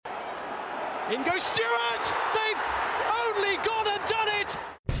In goes Stewart! They've only gone and done it!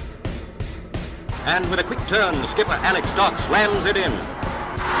 And with a quick turn, skipper Alex Dock slams it in.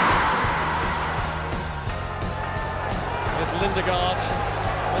 There's Lindegaard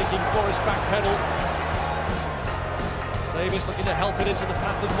making Forrest backpedal. Davis looking to help it into the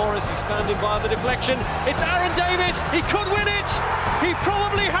path of Morris. He's found him via the deflection. It's Aaron Davis. He could win it. He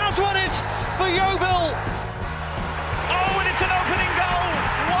probably has won it for Yeovil. Oh, and it's an opening goal.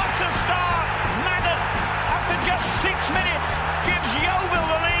 What a start. Madden, after just 6 minutes, gives Yeovil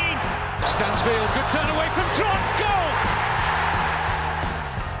the lead. Stansfield, good turn away from Trot. Goal.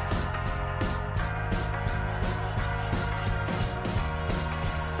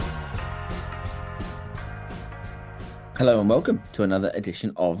 Hello and welcome to another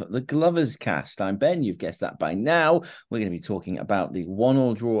edition of the Gloverscast. I'm Ben. You've guessed that by now. We're going to be talking about the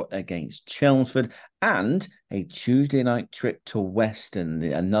 1-1 draw against Chelmsford and a Tuesday night trip to Weston,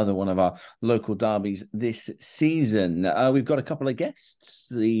 another one of our local derbies this season. We've got a couple of guests.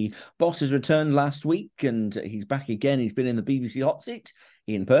 The boss has returned last week and he's back again. He's been in the BBC hot seat.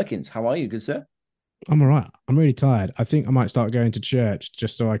 Ian Perkins, how are you, good sir? I'm all right. I'm really tired. I think I might start going to church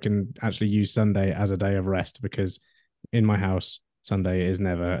just so I can actually use Sunday as a day of rest, because in my house, Sunday is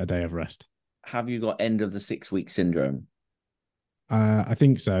never a day of rest. Have you got end of the 6-week syndrome? I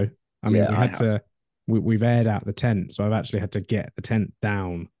think so. I mean, yeah, we've aired out the tent, so I've actually had to get the tent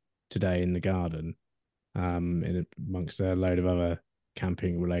down today in the garden, amongst a load of other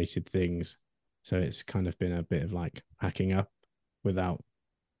camping related things. So it's kind of been a bit of like packing up without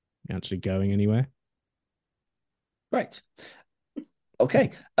actually going anywhere. Right.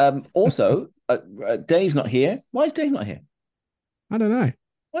 Okay. Also, Dave's not here. Why is Dave not here? I don't know.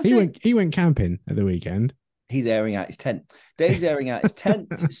 He went camping at the weekend. He's airing out his tent. Dave's airing out his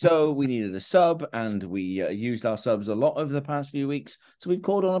tent, so we needed a sub, and we used our subs a lot over the past few weeks. So we've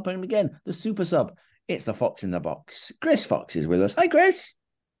called on him again, the super sub. It's the Fox in the Box. Chris Fox is with us. Hi, Chris.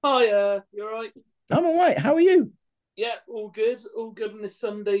 Hi, you all right? I'm all right. How are you? Yeah, all good. All good on this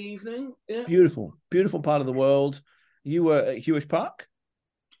Sunday evening. Yeah. Beautiful. Beautiful part of the world. You were at Hewish Park?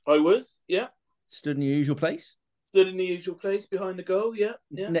 I was, yeah. Stood in your usual place? Stood in the usual place behind the goal, yeah.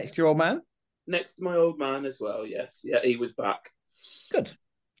 Next to your old man? Next to my old man as well, yes. Yeah, he was back. Good.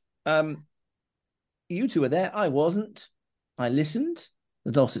 You two were there. I wasn't. I listened.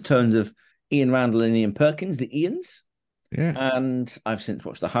 The dulcet tones of Ian Randall and Ian Perkins, the Ians. Yeah. And I've since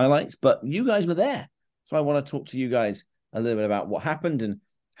watched the highlights, but you guys were there. So I want to talk to you guys a little bit about what happened and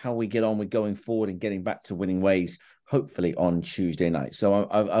how we get on with going forward and getting back to winning ways, hopefully on Tuesday night. So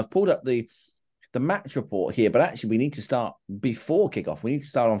I've pulled up the match report here, but actually we need to start before kickoff. We need to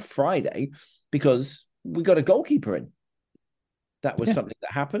start on Friday because we got a goalkeeper in. That was something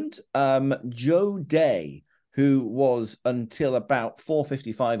that happened. Joe Day, who was until about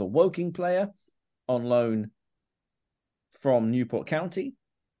 4:55 a Woking player on loan from Newport County,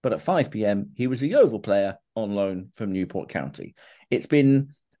 but at 5 p.m. he was a Yeovil player on loan from Newport County. It's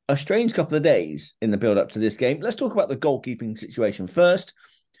been a strange couple of days in the build-up to this game. Let's talk about the goalkeeping situation first.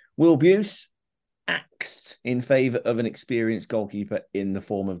 Will Buse axed in favour of an experienced goalkeeper in the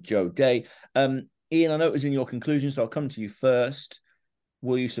form of Joe Day. Ian, I know it was in your conclusion, so I'll come to you first.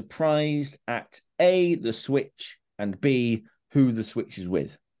 Were you surprised at A, the switch, and B, who the switch is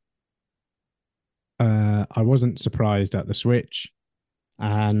with? I wasn't surprised at the switch,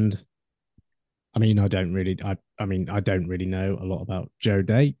 and I mean, I don't really know a lot about Joe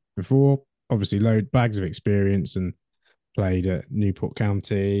Day before. Obviously, bags of experience and played at Newport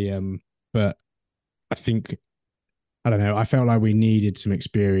County. But I think, I don't know, I felt like we needed some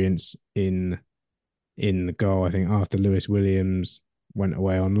experience in the goal. I think after Lewis Williams went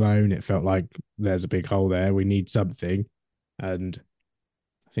away on loan, it felt like there's a big hole there. We need something, and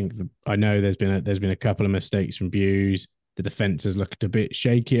I think I know there's been a couple of mistakes from Buse. The defence has looked a bit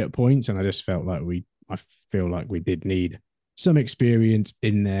shaky at points, and I just felt like I feel like we did need some experience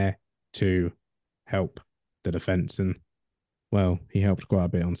in there to help the defence, and well, he helped quite a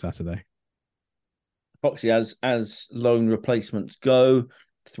bit on Saturday. Foxy, as loan replacements go,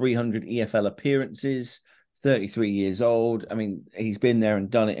 300 EFL appearances, 33 years old. I mean, he's been there and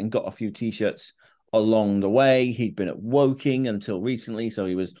done it and got a few T-shirts along the way. He'd been at Woking until recently, so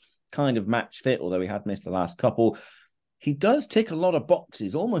he was kind of match fit, although he had missed the last couple. He does tick a lot of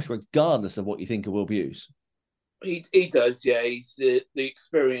boxes, almost regardless of what you think of Will Buse. He does, yeah. He's the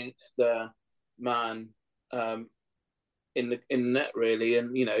experienced man in the net, really,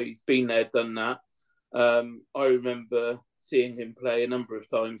 and you know he's been there, done that. I remember seeing him play a number of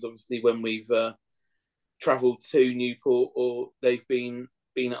times. Obviously, when we've travelled to Newport or they've been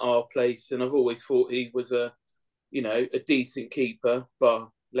at our place, and I've always thought he was a decent keeper, but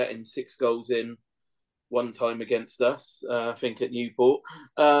letting 6 goals in one time against us, I think at Newport.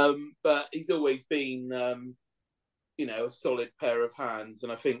 But he's always been, a solid pair of hands.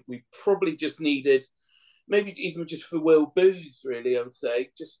 And I think we probably just needed, maybe even just for Will Booth, really, I would say,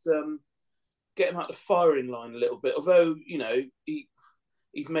 just get him out the firing line a little bit. Although,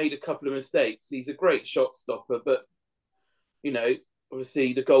 he's made a couple of mistakes. He's a great shot stopper, but,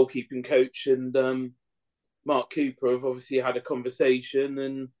 obviously the goalkeeping coach and Mark Cooper have obviously had a conversation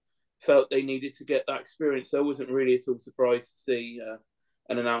and felt they needed to get that experience. So I wasn't really at all surprised to see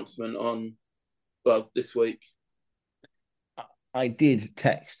an announcement this week. I did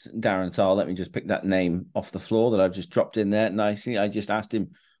text Darren Tarr. Let me just pick that name off the floor that I've just dropped in there nicely. I just asked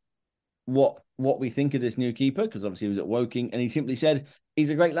him what we think of this new keeper, because obviously he was at Woking, and he simply said, he's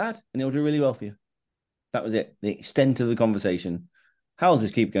a great lad and he'll do really well for you. That was it. The extent of the conversation. How's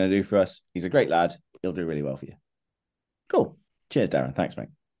this keeper going to do for us? He's a great lad. He'll do really well for you. Cool. Cheers, Darren. Thanks, mate.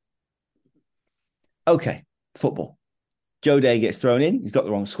 Okay, football. Joe Day gets thrown in. He's got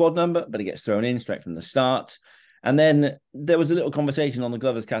the wrong squad number, but he gets thrown in straight from the start. And then there was a little conversation on the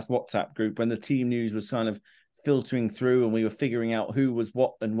Gloverscast WhatsApp group when the team news was kind of filtering through and we were figuring out who was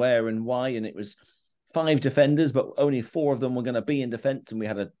what and where and why. And it was 5 defenders, but only 4 of them were going to be in defence. And we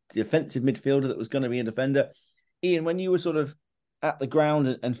had a defensive midfielder that was going to be a defender. Ian, when you were sort of at the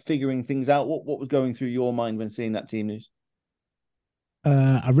ground and figuring things out, what was going through your mind when seeing that team news?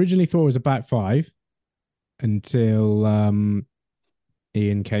 I originally thought it was a back 5 until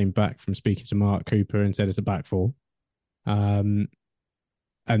Ian came back from speaking to Mark Cooper and said it's a back 4. And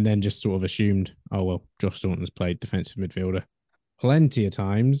then just sort of assumed, oh, well, Josh Staunton's played defensive midfielder plenty of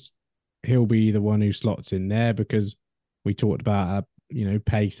times. He'll be the one who slots in there because we talked about,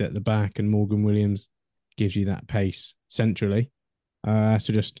 pace at the back, and Morgan Williams gives you that pace centrally. So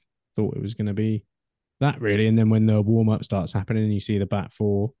just thought it was going to be that, really. And then when the warm-up starts happening and you see the back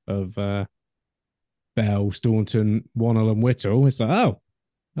 4 of Bell, Staunton, Wannell and Whittle, it's like, oh,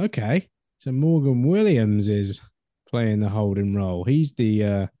 okay. So Morgan Williams is playing the holding role. He's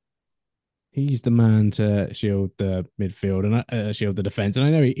the man to shield the midfield and shield the defence. And I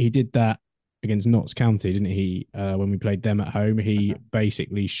know he did that against Notts County, didn't he? When we played them at home, he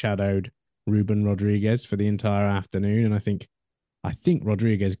basically shadowed Ruben Rodriguez for the entire afternoon. And I think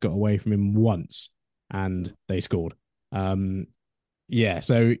Rodriguez got away from him once and they scored. Yeah,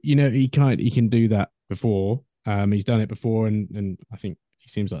 so he can do that before. He's done it before, and I think he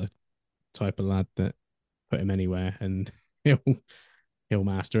seems like the type of lad that put him anywhere and he'll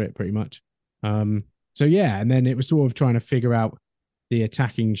master it pretty much. So yeah, and then it was sort of trying to figure out the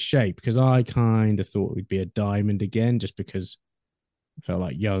attacking shape, because I kind of thought we'd be a diamond again, just because I felt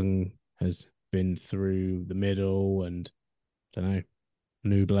like Young has been through the middle, and I don't know,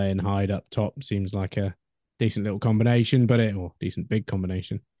 Nuble and Hyde up top seems like a decent little combination, or decent big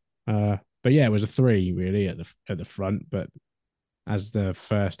combination. But yeah, it was a 3 really at the front. But as the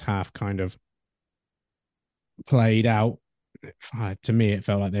first half kind of played out, to me it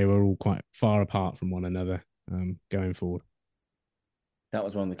felt like they were all quite far apart from one another going forward. That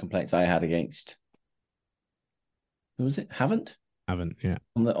was one of the complaints I had against. Who was it? Haven't, yeah.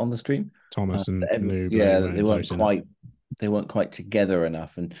 On the stream, Thomas and Nuble. Yeah, they weren't quite together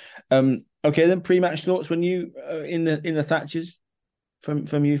enough. And okay, then pre-match thoughts when you in the Thatchers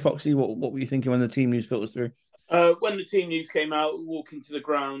from you, Foxy. What were you thinking when the team news filters through? When the team news came out, walking to the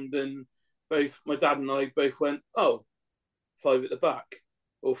ground, and both my dad and I both went, "Oh, 5 at the back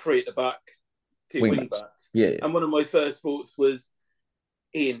or 3 at the back, 2 wing backs." Yeah. And one of my first thoughts was,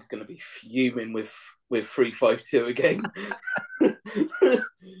 Ian's going to be fuming with 3-5-2 again.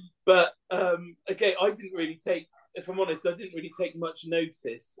 But again, I didn't really take, if I'm honest, much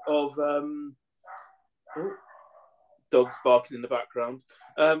notice of dogs barking in the background.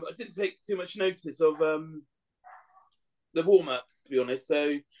 I didn't take too much notice of the warm-ups, to be honest.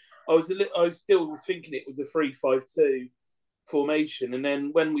 So I still was thinking it was a 3-5-2 formation. And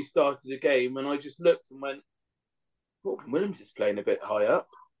then when we started the game, and I just looked and went, Morgan Williams is playing a bit high up.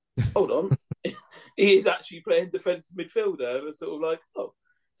 Hold on. He is actually playing defensive midfielder. I was sort of like, oh.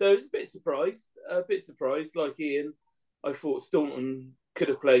 So I was a bit surprised, like Ian. I thought Staunton could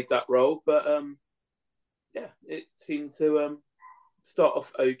have played that role, but yeah, it seemed to start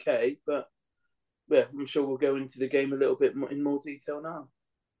off okay. But yeah, I'm sure we'll go into the game a little bit in more detail now.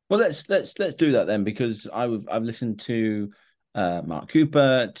 Well, let's do that then, because I've listened to Mark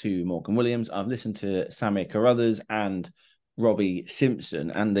Cooper, to Morgan Williams. I've listened to Samir Carruthers and Robbie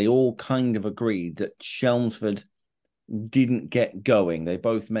Simpson, and they all kind of agreed that Chelmsford didn't get going. They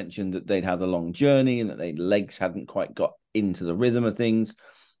both mentioned that they'd had a long journey and that their legs hadn't quite got into the rhythm of things.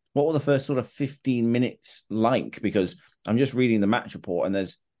 what were the first sort of 15 minutes like? Because I'm just reading the match report and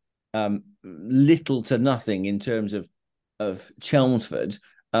there's little to nothing in terms of Chelmsford.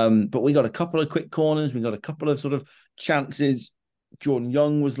 But we got a couple of quick corners. We got a couple of sort of chances. Jordan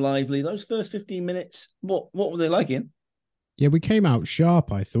Young was lively. Those first 15 minutes, what were they like, Ian? Yeah, we came out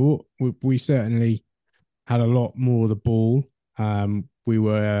sharp, I thought. We certainly had a lot more of the ball. We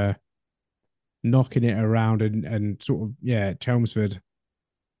were knocking it around and sort of, Chelmsford,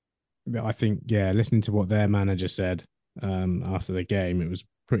 I think, listening to what their manager said after the game, it was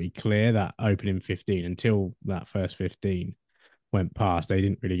pretty clear that opening 15, until that first 15 went past, they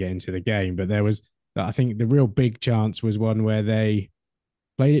didn't really get into the game. But there was, I think the real big chance was one where they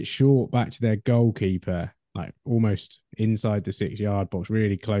played it short back to their goalkeeper, like almost inside the 6-yard box,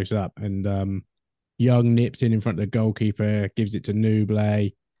 really close up. And Young nips in front of the goalkeeper, gives it to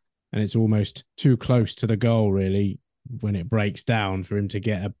Nuble, and it's almost too close to the goal, really, when it breaks down for him to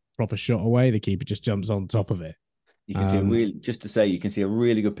get a proper shot away. The keeper just jumps on top of it. You can see you can see a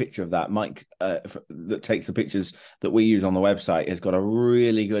really good picture of that. Mike, that takes the pictures that we use on the website, has got a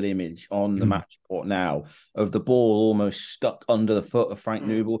really good image on the match report now of the ball almost stuck under the foot of Frank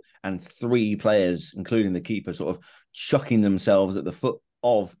Nuble, and 3 players, including the keeper, sort of chucking themselves at the foot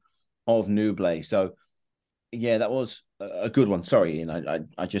of Nuble. So, yeah, that was a good one. Sorry, Ian, I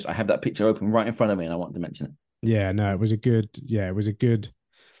have that picture open right in front of me, and I wanted to mention it. Yeah, no, it was a good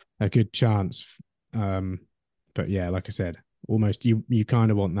chance. But yeah, like I said, almost you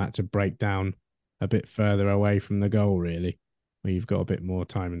kind of want that to break down a bit further away from the goal, really, where you've got a bit more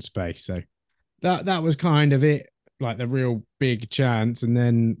time and space. So that was kind of it, like the real big chance. And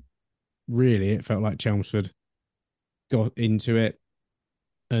then really it felt like Chelmsford got into it.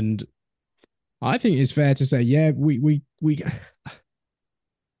 And I think it's fair to say, yeah, we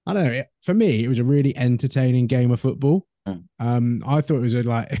I don't know. For me, it was a really entertaining game of football. I thought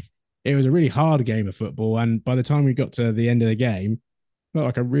it was a really hard game of football, and by the time we got to the end of the game, it felt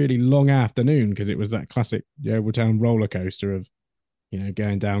like a really long afternoon, because it was that classic Yeovil Town roller coaster of,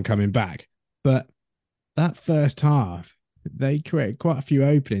 going down, coming back. But that first half, they created quite a few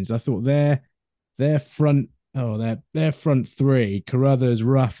openings. I thought their front 3, Carruthers,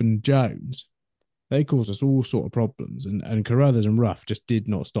 Ruff, and Jones, they caused us all sort of problems, and Carruthers and Ruff just did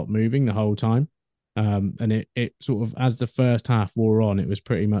not stop moving the whole time. And it sort of, as the first half wore on, it was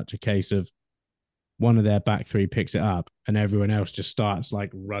pretty much a case of one of their back 3 picks it up and everyone else just starts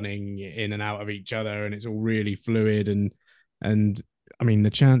like running in and out of each other, and it's all really fluid. And I mean, the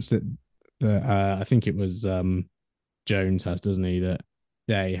chance that I think it was Jones has, doesn't he, that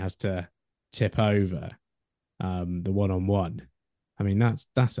Day has to tip over the 1-on-1. I mean,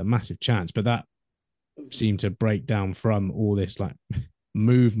 that's a massive chance, but that seemed to break down from all this like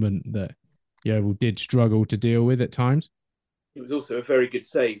movement that Yeovil did struggle to deal with at times. It was also a very good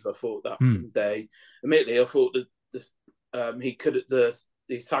save, I thought, that from Day. Admittedly, I thought that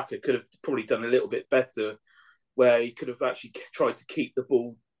the attacker could have probably done a little bit better, where he could have actually tried to keep the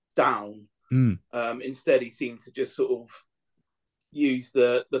ball down. Instead, he seemed to just sort of use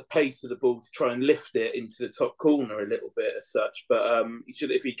the pace of the ball to try and lift it into the top corner a little bit as such. But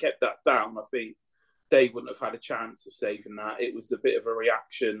if he kept that down, I think Day wouldn't have had a chance of saving that. It was a bit of a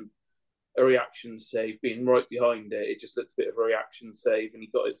reaction save, being right behind it. It just looked a bit of a reaction save, and he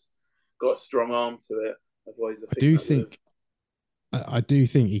got a strong arm to it. Otherwise, I do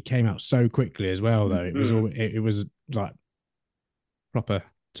think he came out so quickly as well, though. It was like proper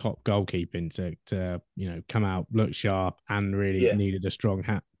top goalkeeping to come out, look sharp, and really needed a strong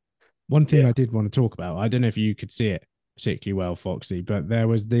hat. One thing I did want to talk about, I don't know if you could see it particularly well, Foxy, but there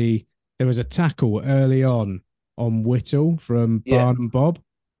was a tackle early on Whittle from Barnum Bob,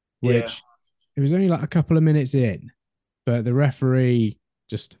 which it was only like a couple of minutes in, but the referee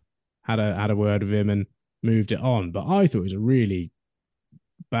just had a word with him and moved it on. But I thought it was a really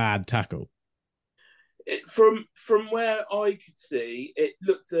bad tackle. From where I could see, it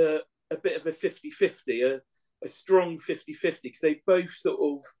looked a bit of a 50-50, a strong 50-50, because they both sort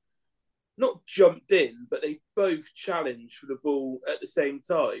of not jumped in, but they both challenged for the ball at the same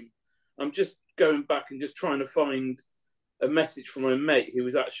time. I'm just going back and just trying to find a message from my mate who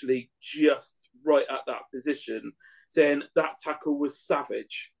was actually just right at that position, saying that tackle was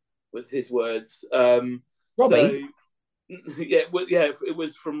savage, was his words. Robbie? So, it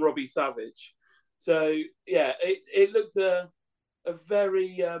was from Robbie Savage. So, yeah, it looked a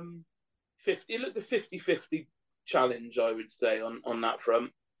very 50-50 challenge, I would say, on that front.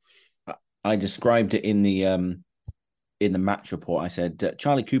 I described it in the match report. I said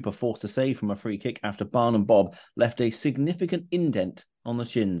Charlie Cooper forced a save from a free kick after Barnum Bob left a significant indent on the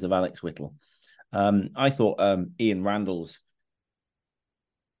shins of Alex Whittle. I thought Ian Randall's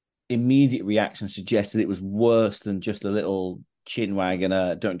immediate reaction suggested it was worse than just a little chin wag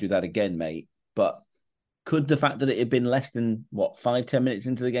and don't do that again, mate. But could the fact that it had been less than 5-10 minutes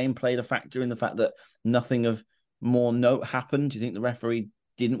into the game played a factor in the fact that nothing of more note happened? Do you think the referee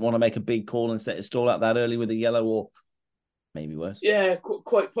didn't want to make a big call and set his stall out that early with a yellow, or maybe worse? Yeah,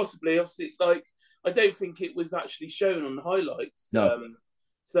 quite possibly. Obviously, like, I don't think it was actually shown on the highlights. No.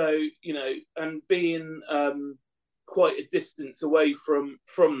 So, and being quite a distance away from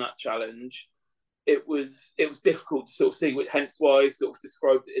that challenge, it was difficult to sort of see, hence why I sort of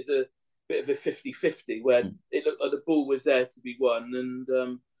described it as a bit of a 50-50, where it looked like the ball was there to be won.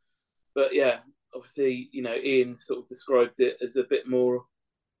 And but yeah, obviously, Ian sort of described it as a bit more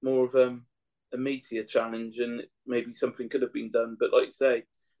of a meatier challenge, and maybe something could have been done. But like you say,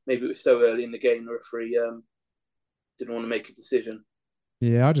 maybe it was so early in the game, the referee didn't want to make a decision.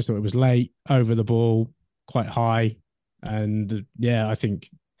 Yeah, I just thought it was late, over the ball, quite high. And yeah, I think,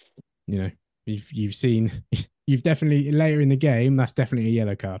 you've seen, you've definitely, later in the game, that's definitely a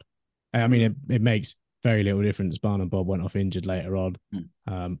yellow card. I mean, it makes very little difference. Barnum Bob went off injured later on.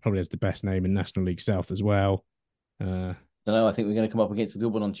 Probably has the best name in National League South as well. I don't know. I think we're going to come up against a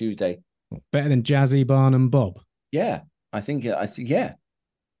good one on Tuesday. Better than Jazzy Barnum Bob. Yeah, I think yeah.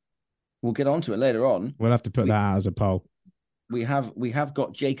 We'll get on to it later on. We'll have to put that out as a poll. We have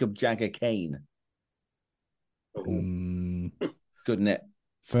got Jacob Jagger Kane. Good, isn't it?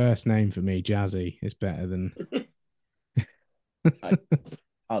 First name for me, Jazzy, is better than.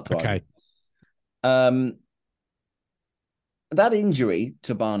 Okay. That injury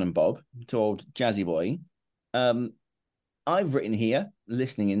to Barnum Bob, to old Jazzy boy, I've written here,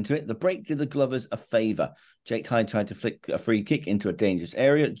 listening into it, the break did the Glovers a favour. Jake Hyde tried to flick a free kick into a dangerous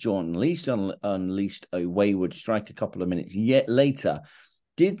area. Jordan Least unleashed a wayward strike a couple of minutes later.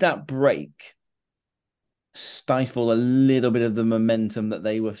 Did that break stifle a little bit of the momentum that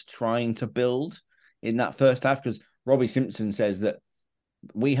they were trying to build in that first half? Because Robbie Simpson says that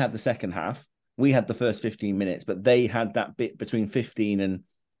we had the second half, we had the first 15 minutes, but they had that bit between 15 and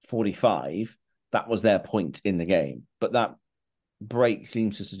 45. That was their point in the game. But that break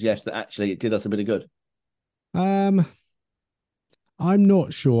seems to suggest that actually it did us a bit of good. I'm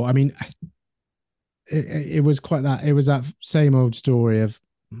not sure. I mean, it was quite that. It was that same old story of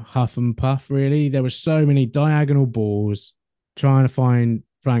huff and puff, really. There were so many diagonal balls trying to find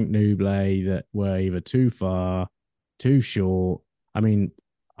Frank Nublet that were either too far, too short. I mean,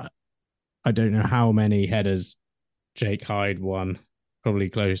 I don't know how many headers Jake Hyde won, probably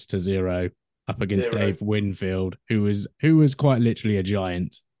close to 0, up against Dave Winfield, who was quite literally a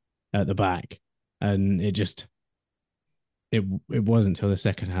giant at the back. And it wasn't until the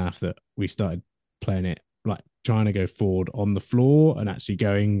second half that we started playing it, like trying to go forward on the floor and actually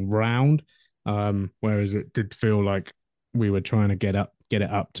going round. Whereas it did feel like we were trying to get it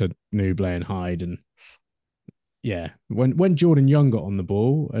up to Nublet and Hyde. And yeah, when Jordan Young got on the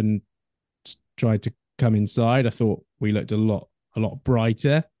ball and tried to come inside, I thought we looked a lot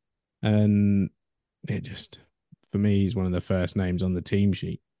brighter. And it just, for me, he's one of the first names on the team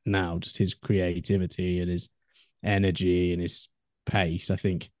sheet now. Just his creativity and his energy and his pace, I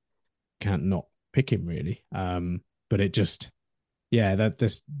think, can't not pick him really. But it just, yeah,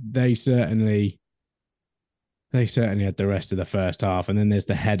 they certainly had the rest of the first half, and then there's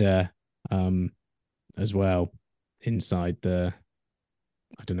the header as well inside the,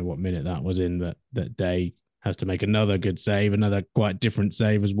 I don't know what minute that was in, but that Day has to make another good save, another quite different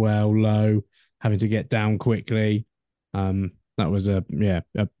save as well, low, having to get down quickly. That was a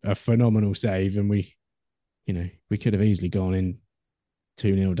phenomenal save, and we could have easily gone in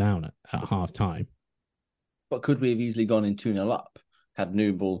 2-0 down at half time. But could we have easily gone in 2-0 up had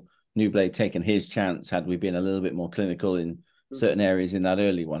Nublet taken his chance? Had we been a little bit more clinical in certain areas in that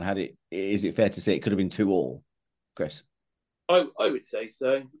early one? Is it fair to say it could have been 2-2, Chris? I would say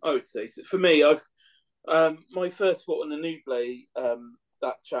so. For me, I've my first thought on the Nublet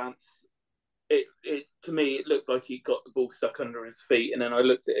that chance. It to me it looked like he got the ball stuck under his feet, and then I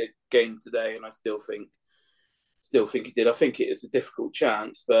looked at it again today, and I still think he did. I think it is a difficult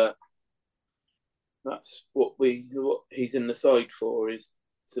chance, but that's what he's in the side for, is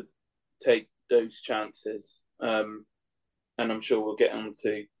to take those chances. And I'm sure we'll get on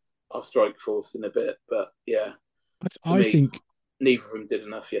to our strike force in a bit, but yeah, I think neither of them did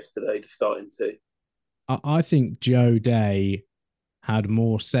enough yesterday to start into. I think Joe Day had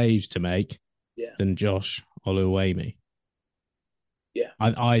more saves to make than Josh Oluwemi. Yeah,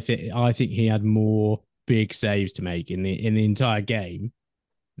 I think he had more big saves to make in the entire game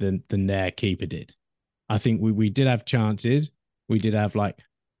than their keeper did. I think we did have chances. We did have like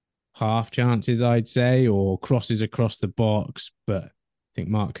half chances, I'd say, or crosses across the box, but think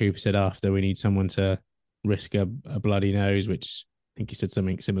Mark Cooper said after, we need someone to risk a bloody nose, which I think he said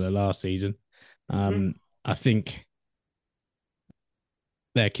something similar last season. I think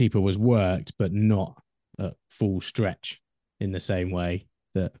their keeper was worked, but not at full stretch in the same way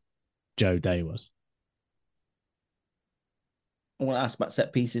that Joe Day was. I want to ask about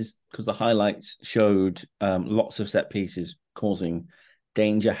set pieces because the highlights showed lots of set pieces causing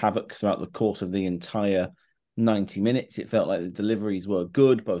danger, havoc throughout the course of the entire 90 minutes. It felt like the deliveries were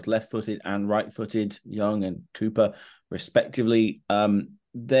good, both left-footed and right-footed, Young and Cooper, respectively.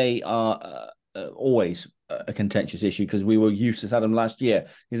 They are always a contentious issue because we were useless at them last year.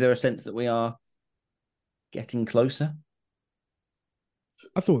 Is there a sense that we are getting closer?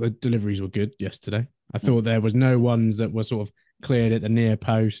 I thought the deliveries were good yesterday. I thought there was no ones that were sort of cleared at the near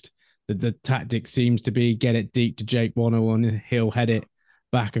post. The tactic seems to be get it deep to Jake Wonnell and he'll head it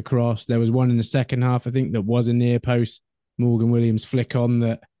back across. There was one in the second half, I think, that was a near post Morgan Williams flick on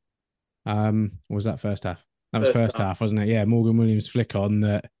that. Or was that first half? That was first half, wasn't it? Yeah, Morgan Williams flick on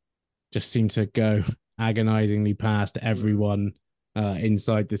that just seemed to go agonizingly past everyone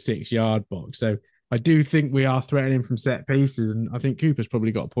inside the 6-yard box. So I do think we are threatening from set pieces, and I think Cooper's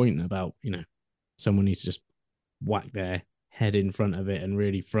probably got a point about, someone needs to just whack their head in front of it and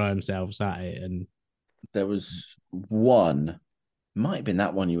really throw themselves at it. And there was one, might have been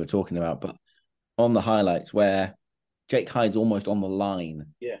that one you were talking about, but on the highlights where Jake Hyde's almost on the line.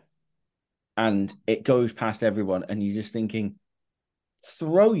 Yeah. And it goes past everyone, and you're just thinking,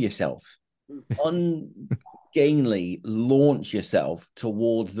 throw yourself, ungainly launch yourself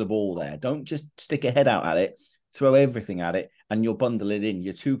towards the ball there. Don't just stick a head out at it, throw everything at it, and you'll bundle it in.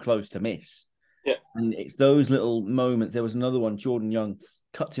 You're too close to miss. Yeah. And it's those little moments. There was another one, Jordan Young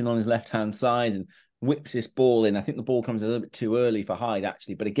cuts in on his left-hand side and whips this ball in. I think the ball comes a little bit too early for Hyde,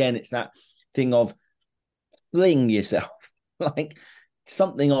 actually. But again, it's that thing of fling yourself. Like,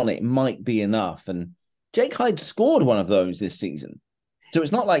 something on it might be enough. And Jake Hyde scored one of those this season. So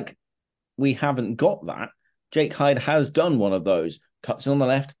it's not like we haven't got that. Jake Hyde has done one of those. Cuts in on the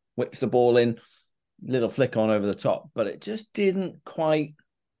left, whips the ball in, little flick on over the top. But it just didn't quite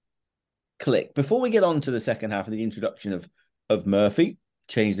click. Before we get on to the second half of the introduction of Murphy,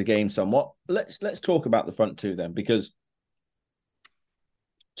 change the game somewhat, let's talk about the front two then, because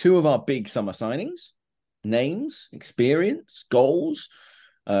two of our big summer signings, names, experience, goals,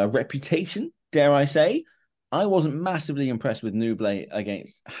 reputation, dare I say. I wasn't massively impressed with Nublet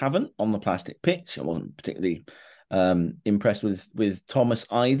against Havant on the plastic pitch. I wasn't particularly impressed with Thomas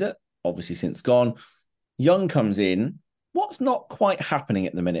either, obviously since gone. Young comes in. What's not quite happening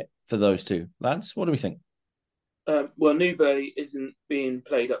at the minute for those two, lads? What do we think? Well, Nublet isn't being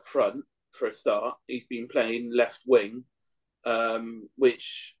played up front for a start. He's been playing left wing,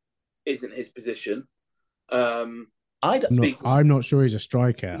 which isn't his position. I'm not sure he's a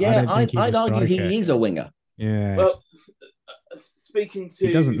striker. Yeah, I'd argue he is a winger. Yeah. Well, speaking to...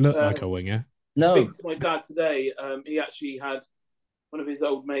 He doesn't look like a winger. No. Speaking to my dad today, he actually had one of his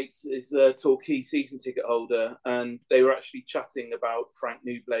old mates is a Torquay season ticket holder, and they were actually chatting about Frank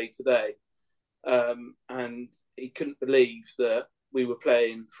Nublet today. And he couldn't believe that we were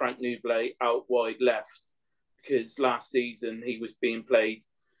playing Frank Nublet out wide left, because last season he was being played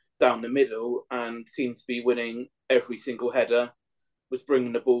down the middle and seemed to be winning every single header, was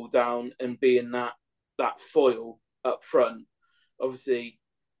bringing the ball down and being that foil up front. Obviously,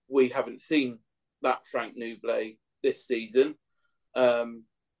 we haven't seen that Frank Nublet this season.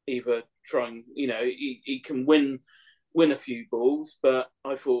 Either trying, he can win a few balls, but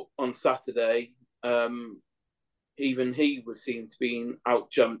I thought on Saturday, even he was seen to be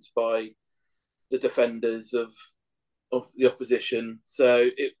out-jumped by the defenders of the opposition. So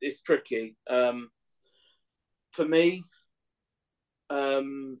it's tricky. For me,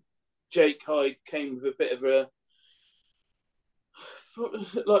 Jake Hyde came with a bit of a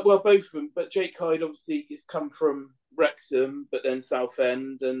both of them, but Jake Hyde obviously has come from Wrexham, but then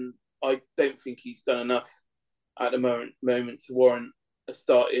Southend, and I don't think he's done enough at the moment to warrant a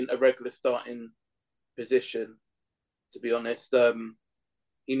regular starting position. To be honest,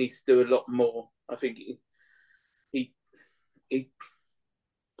 he needs to do a lot more. I think he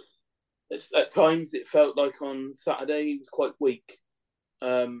at times it felt like on Saturday he was quite weak,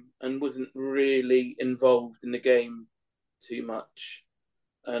 and wasn't really involved in the game too much.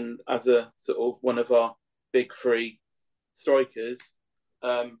 And as a sort of one of our big three strikers,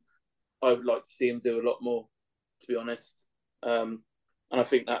 I would like to see him do a lot more, to be honest. And I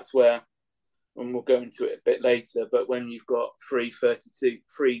think that's where, and we'll go into it a bit later, but when you've got three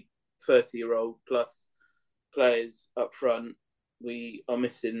 30-year-old plus players up front, we are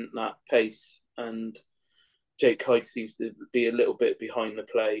missing that pace. And Jake Hyde seems to be a little bit behind the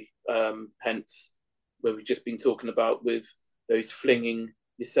play. Hence, where we've just been talking about with those flinging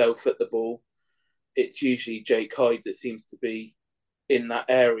yourself at the ball, it's usually Jake Hyde that seems to be in that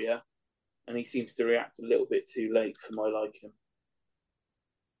area, and he seems to react a little bit too late for my liking.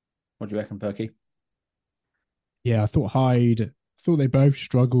 What do you reckon, Perky? Yeah, I thought they both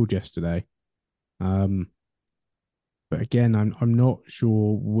struggled yesterday. But again, I'm not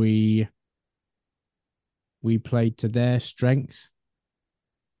sure we played to their strengths.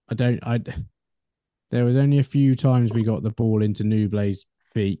 There was only a few times we got the ball into Nuble's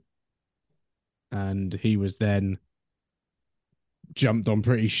feet, and he was then jumped on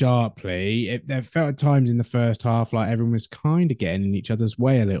pretty sharply. There felt at times in the first half like everyone was kind of getting in each other's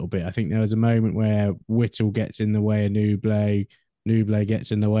way a little bit. I think there was a moment where Whittle gets in the way of Nuble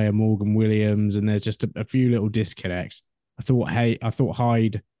gets in the way of Morgan Williams, and there's just a few little disconnects. I thought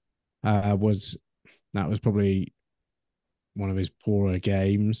Hyde was probably one of his poorer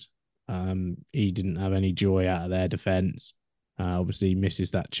games. He didn't have any joy out of their defence. Obviously, he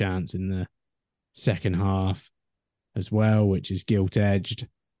misses that chance in the second half as well, which is gilt-edged.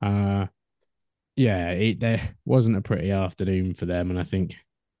 There wasn't a pretty afternoon for them, and I think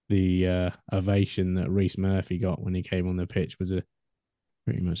the ovation that Reece Murphy got when he came on the pitch was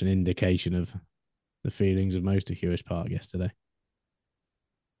pretty much an indication of the feelings of most of Hewish Park yesterday.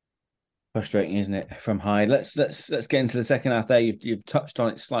 Frustrating, isn't it, from Hyde? Let's get into the second half there. You've touched on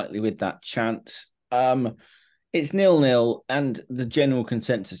it slightly with that chant. It's 0-0, and the general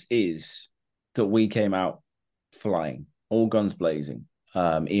consensus is that we came out flying, all guns blazing.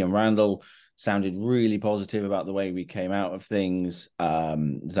 Ian Randall sounded really positive about the way we came out of things.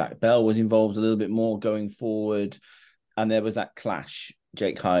 Zach Bell was involved a little bit more going forward, and there was that clash.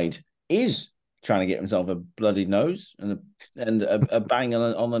 Jake Hyde is trying to get himself a bloodied nose and a bang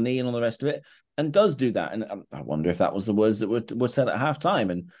on the knee and all the rest of it, and does do that. And I wonder if that was the words that were said at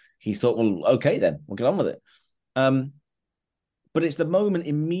halftime, and he thought, well, okay, then we'll get on with it. But it's the moment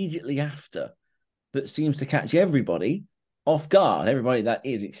immediately after that seems to catch everybody off guard. Everybody that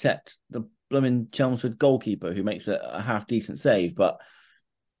is, except the blooming Chelmsford goalkeeper who makes a half-decent save. But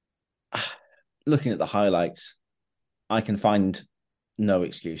looking at the highlights, I can find no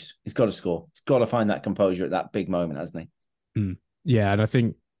excuse. He's got to score. He's got to find that composure at that big moment, hasn't he? Yeah,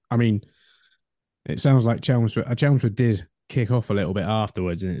 and I mean, it sounds like Chelmsford did kick off a little bit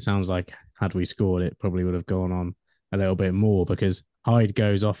afterwards, and it sounds like had we scored, it probably would have gone on a little bit more, because Hyde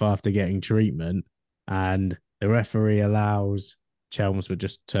goes off after getting treatment, and the referee allows Chelmsford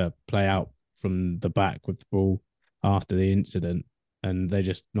just to play out from the back with the ball after the incident, and they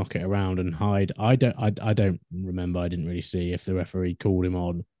just knock it around. And Hyde, I don't remember. I didn't really see if the referee called him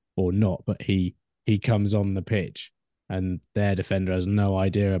on or not, but he comes on the pitch, and their defender has no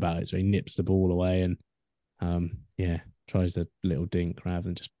idea about it, so he nips the ball away and tries a little dink rather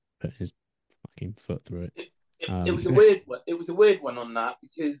than just put his fucking foot through it. It was a weird one. It was a weird one on that,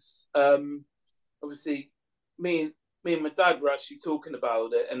 because obviously me and my dad were actually talking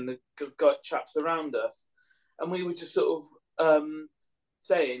about it, and the got chaps around us, and we were just sort of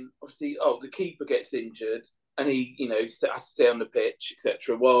saying, obviously, the keeper gets injured and he, has to stay on the pitch,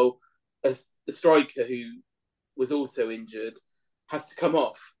 etc. While as the striker, who was also injured, has to come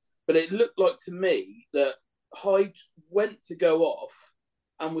off. But it looked like to me that Hyde went to go off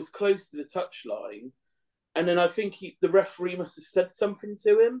and was close to the touchline, and then I think the referee must have said something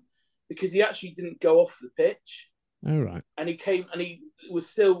to him, because he actually didn't go off the pitch. Oh, right. And he came and he was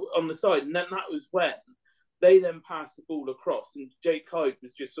still on the side. And then that was when they then passed the ball across, and Jake Hyde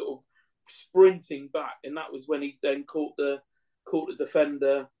was just sort of sprinting back. And that was when he then caught the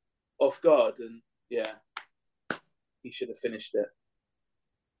defender off guard. And yeah, he should have finished it.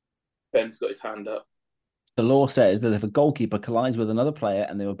 Ben's got his hand up. The law says that if a goalkeeper collides with another player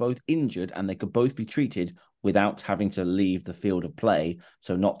and they were both injured, and they could both be treated without having to leave the field of play,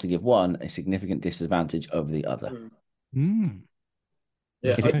 so not to give one a significant disadvantage over the other. Yeah,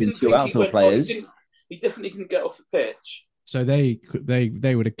 if it had been two outfield players, he definitely didn't get off the pitch. So they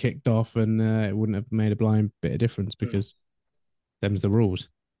would have kicked off, and it wouldn't have made a blind bit of difference, because them's the rules.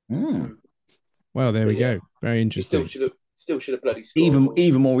 Well, there we go. Very interesting. Still should have bloody scored.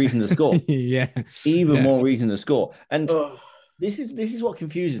 Even more reason to score. Yeah. More reason to score. And this is what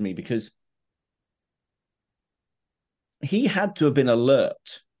confuses me, because he had to have been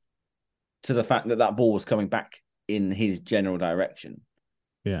alert to the fact that ball was coming back in his general direction.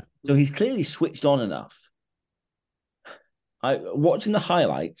 Yeah. So he's clearly switched on enough. Watching the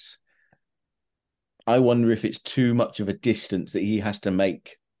highlights, I wonder if it's too much of a distance that he has to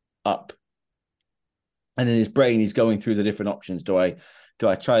make up. And in his brain, he's going through the different options. Do I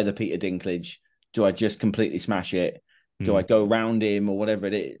try the Peter Dinklage? Do I just completely smash it? Do I go round him or whatever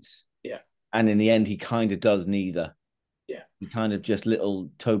it is? Yeah. And in the end, he kind of does neither. Yeah. He kind of just little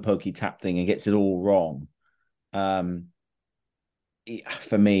toe pokey tap thing and gets it all wrong. For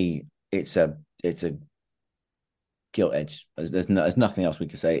me, it's a gilt edge. There's nothing else we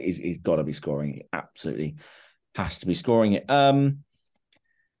could say. He's got to be scoring. He absolutely has to be scoring it.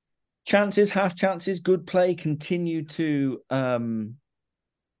 Chances, half chances, good play continue to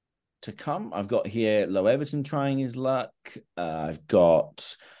come. I've got here Low Everton trying his luck. I've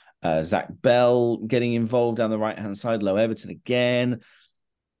got Zach Bell getting involved down the right-hand side. Low Everton again.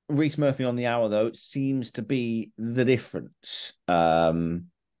 Reece Murphy on the hour, though, it seems to be the difference.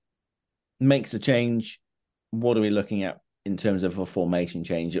 Makes the change. What are we looking at in terms of a formation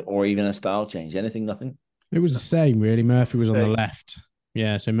change or even a style change? Anything, nothing? It was the same, really. Murphy was on the left.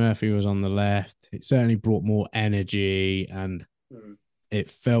 Yeah, so Murphy was on the left. It certainly brought more energy, and it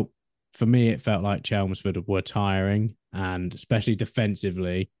felt like Chelmsford were tiring, and especially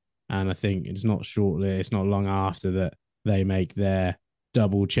defensively. And I think it's not long after that they make their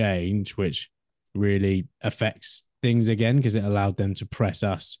double change, which really affects things again because it allowed them to press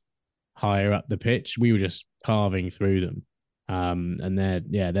us higher up the pitch. We were just carving through them. And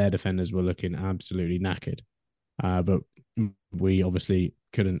their defenders were looking absolutely knackered. But we obviously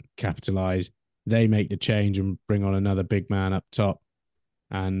couldn't capitalize. They make the change and bring on another big man up top.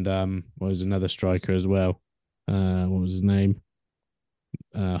 And was another striker as well. What was his name?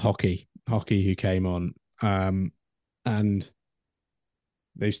 Hockey, who came on. And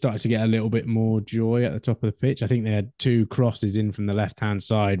they started to get a little bit more joy at the top of the pitch. I think they had 2 crosses in from the left-hand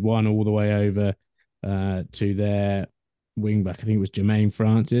side, one all the way over to their wing-back. I think it was Jermaine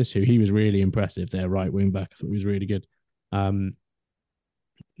Francis, who he was really impressive, their right wing-back. I thought he was really good.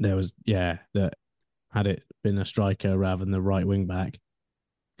 There was, that had it been a striker rather than the right wing-back,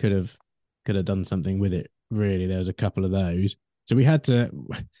 could have done something with it, really. There was a couple of those. So we had to,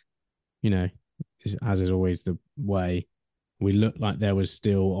 as is always the way, we looked like there was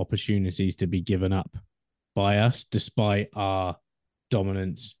still opportunities to be given up by us despite our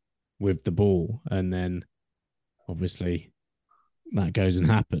dominance with the ball. And then obviously that goes and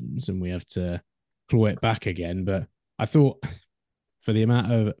happens and we have to claw it back again. But I thought for the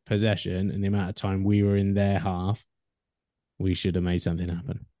amount of possession and the amount of time we were in their half, we should have made something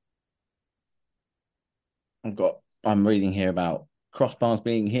happen. I'm reading here about crossbars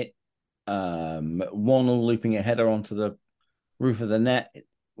being hit, Wonnell looping a header onto the roof of the net.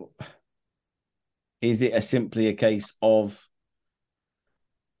 Is it simply a case of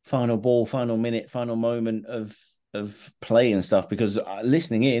final ball, final minute, final moment of play and stuff? Because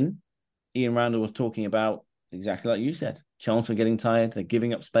listening in, Ian Randall was talking about exactly like you said. Chelmsford are getting tired. They're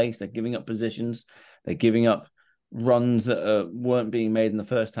giving up space. They're giving up positions. They're giving up runs that weren't being made in the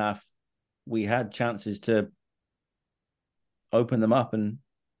first half. We had chances to open them up and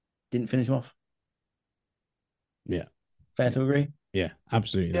didn't finish them off. Yeah. Fair to agree? Yeah,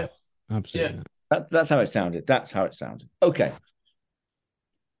 absolutely. Yeah. Absolutely. Yeah. That's how it sounded. Okay.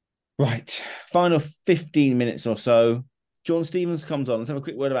 Right. Final 15 minutes or so. Jordan Stevens comes on. Let's have a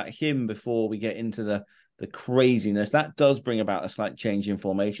quick word about him before we get into the craziness. That does bring about a slight change in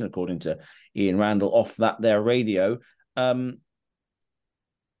formation, according to Ian Randall, off their radio.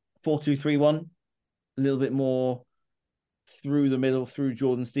 4-2-3-1. A little bit more through the middle, through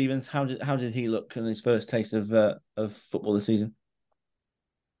Jordan Stevens. How did he look in his first taste of football this season?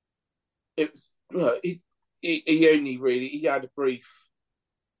 It was he only really he had a brief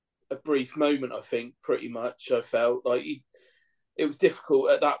moment. I think pretty much I felt like it was difficult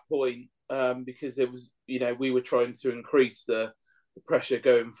at that point because it was we were trying to increase the pressure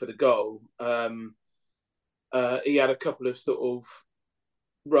going for the goal. He had a couple of sort of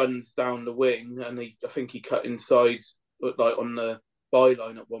runs down the wing, and I think he cut inside like on the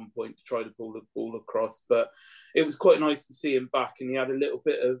byline at one point to try to pull the ball across. But it was quite nice to see him back, and he had a little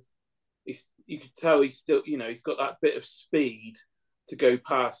bit of. You could tell he's still, he's got that bit of speed to go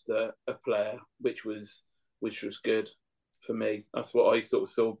past a player, which was good for me. That's what I sort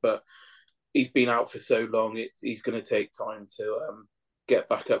of saw. But he's been out for so long; he's going to take time to get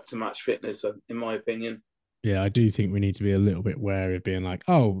back up to match fitness, in my opinion. Yeah, I do think we need to be a little bit wary of being like,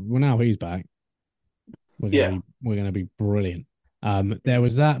 oh, well, now he's back. We're gonna be brilliant. There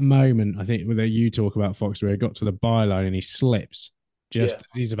was that moment, I think, where you talk about Fox, where he got to the byline and he slips just as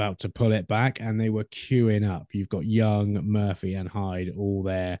he's about to pull it back, and they were queuing up. You've got Young, Murphy, and Hyde all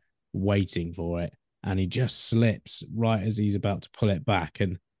there waiting for it, and he just slips right as he's about to pull it back.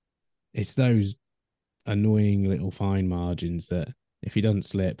 And it's those annoying little fine margins that if he doesn't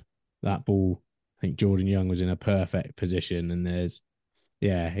slip, that ball, I think Jordan Young was in a perfect position, and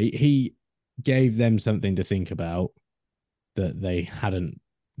he gave them something to think about that they hadn't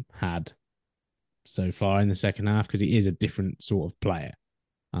had so far in the second half, because he is a different sort of player.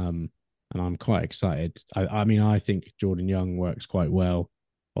 And I'm quite excited. I mean, I think Jordan Young works quite well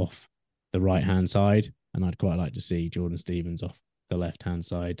off the right-hand side, and I'd quite like to see Jordan Stevens off the left-hand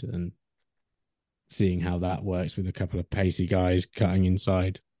side and seeing how that works with a couple of pacey guys cutting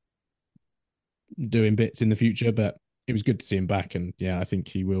inside, doing bits in the future. But it was good to see him back, and yeah, I think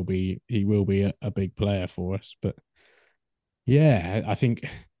he will be a big player for us. But yeah, I think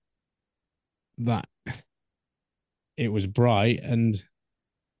that it was bright, and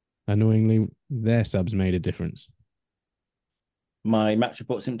annoyingly their subs made a difference. My match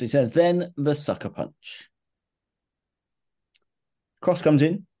report simply says, then the sucker punch. Cross comes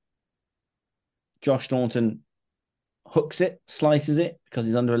in. Josh Staunton hooks it, slices it because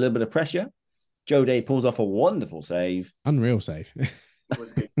he's under a little bit of pressure. Joe Day pulls off a wonderful save. Unreal save. It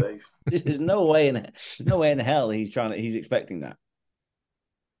was a good save. There's no way in hell he's expecting that.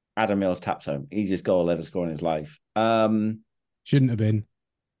 Adam Mills taps home. Easiest goal ever scored in his life. Shouldn't have been.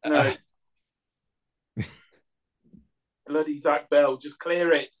 No. Bloody Zach Bell, just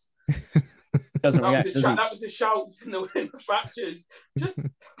clear it. Doesn't react. That was a shout in the manufacturers. Just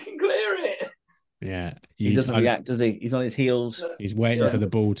fucking clear it. Yeah. He doesn't react, does he? He's on his heels. He's waiting for the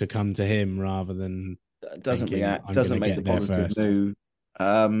ball to come to him rather than doesn't thinking, react. Doesn't make the positive move.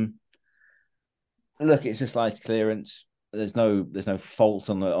 Look, it's a slice clearance. There's no fault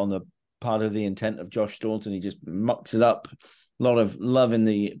on the part of the intent of Josh Staunton. He just mucks it up. A lot of love in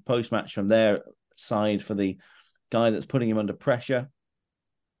the post match from their side for the guy that's putting him under pressure.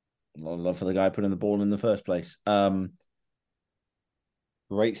 A lot of love for the guy putting the ball in the first place.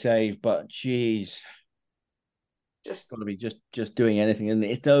 Great save, but geez, just got to be just doing anything. And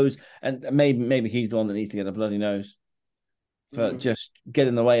it's those, and maybe he's the one that needs to get a bloody nose for just get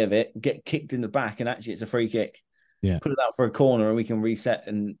in the way of it, get kicked in the back, and actually it's a free kick. Yeah, put it out for a corner, and we can reset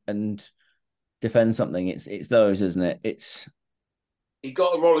and defend something. It's those, isn't it? He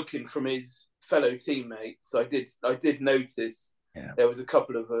got a rollicking from his fellow teammates. I did notice. Yeah. There was a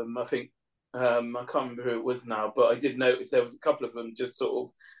couple of them. I think I can't remember who it was now, but I did notice there was a couple of them just sort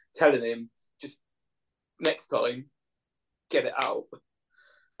of telling him, just next time, get it out.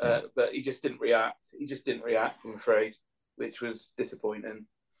 But he just didn't react. I'm afraid, which was disappointing.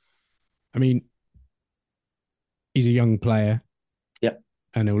 I mean, he's a young player. Yeah.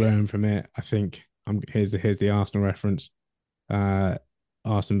 And he'll learn from it. I think here's the Arsenal reference.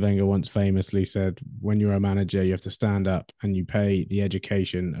 Arsene Wenger once famously said, when you're a manager, you have to stand up and you pay the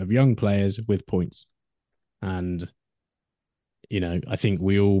education of young players with points. And, I think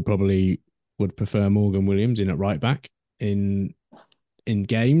we all probably would prefer Morgan Williams in at right back in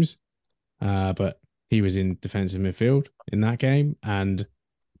games. But he was in defensive midfield in that game. And,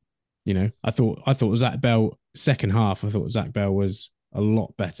 I thought Zach Bell, second half, I thought Zach Bell was a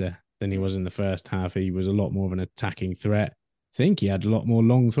lot better than he was in the first half. He was a lot more of an attacking threat. I think he had a lot more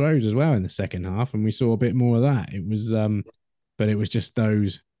long throws as well in the second half, and we saw a bit more of that. It was, but it was just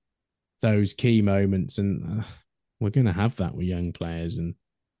those key moments, and we're going to have that with young players, and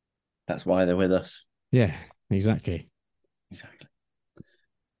that's why they're with us. Yeah, exactly.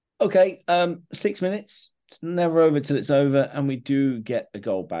 Okay, 6 minutes. It's never over till it's over, and we do get a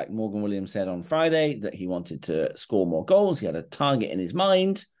goal back. Morgan Williams said on Friday that he wanted to score more goals. He had a target in his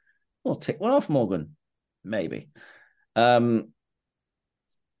mind. We'll tick one off, Morgan. Maybe.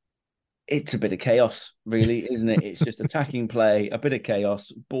 It's a bit of chaos, really, isn't it? It's just attacking play, a bit of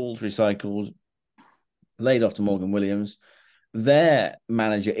chaos, balls recycled, laid off to Morgan Williams. Their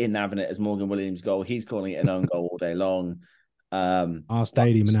manager isn't having it as Morgan Williams' goal. He's calling it an own goal all day long. Our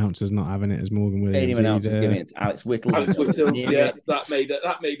stadium announcer's not having it as Morgan Williams. Stadium announcer's giving it to Alex Whittle. Yeah, that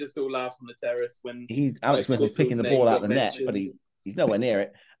made us all laugh on the terrace when Alex Whittle's picking the ball out of the net, but he's nowhere near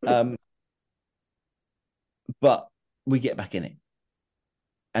it. But we get back in it.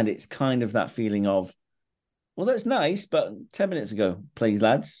 And it's kind of that feeling of, well, that's nice, but 10 minutes ago, please,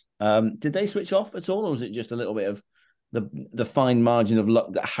 lads. Did they switch off at all, or was it just a little bit of the fine margin of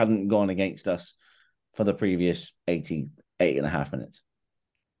luck that hadn't gone against us for the previous 88 and a half minutes?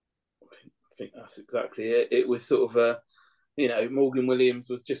 I think that's exactly it. It was sort of Morgan Williams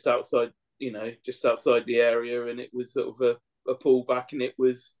was just outside the area, and it was sort of a pullback, and it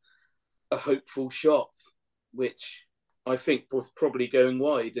was a hopeful shot, which I think was probably going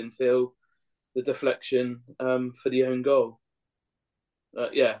wide until the deflection for the own goal.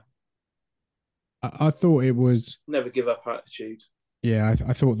 I thought it was never give up attitude. Yeah,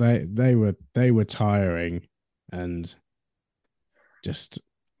 I thought they were tiring, and just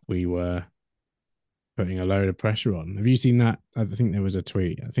we were putting a load of pressure on. Have you seen that? I think there was a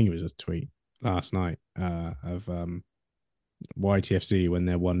tweet. I think it was a tweet last night of YTFC when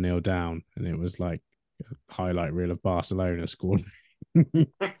they're 1-0 down, and it was like a highlight reel of Barcelona scoring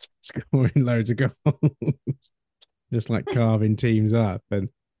loads of goals, just like carving teams up. And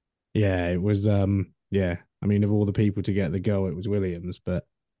yeah, it was yeah. I mean, of all the people to get the goal, it was Williams, but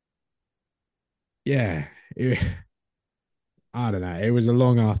yeah, I don't know. It was a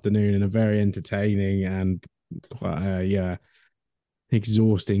long afternoon and a very entertaining and quite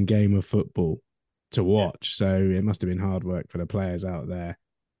exhausting game of football to watch. So it must have been hard work for the players out there.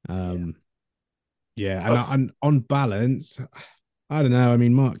 And on balance, I don't know. I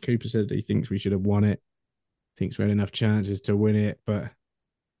mean, Mark Cooper said he thinks we should have won it. Thinks we had enough chances to win it, but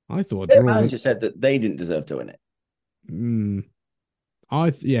I thought The draw. manager said that they didn't deserve to win it.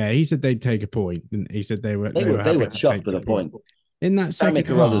 He said they'd take a point. And he said they were happy to chuffed take with a point. In that second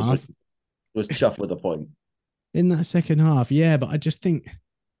Carruthers half. Was chuffed with a point. In that second half, yeah, but I do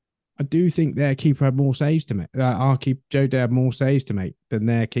think their keeper had more saves to make. Our keeper, Joe Day, had more saves to make than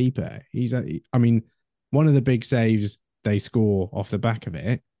their keeper. I mean, one of the big saves they score off the back of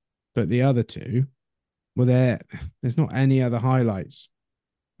it, but the other two, well, there's not any other highlights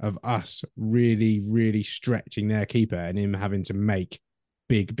of us really, really stretching their keeper and him having to make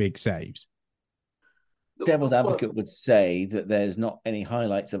big saves. Devil's advocate would say that there's not any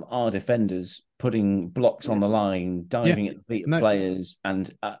highlights of our defenders putting blocks on the line, diving at the feet of players,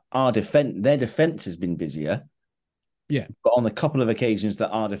 and their defense has been busier. Yeah, but on the couple of occasions that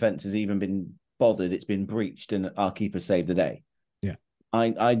our defense has even been bothered, it's been breached, and our keeper saved the day. Yeah,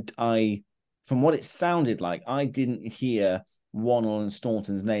 I from what it sounded like, I didn't hear Wannell and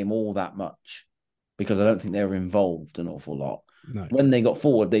Staunton's name all that much because I don't think they were involved an awful lot. No. When they got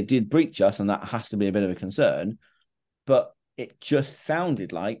forward, they did breach us, and that has to be a bit of a concern. But it just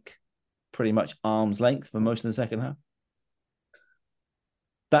sounded like pretty much arm's length for most of the second half.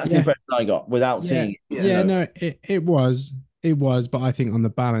 That's the impression I got without seeing it. It was. But I think on the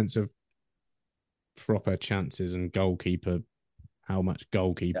balance of proper chances and goalkeeper, how much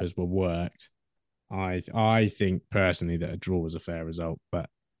goalkeepers were worked, I think personally that a draw was a fair result.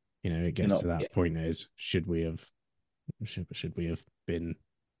 But it gets to that point: is should we have been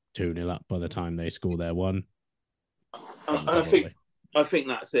 2-0 up by the time they score their one? And I think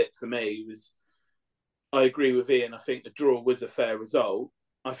that's it for me. I agree with Ian. I think the draw was a fair result.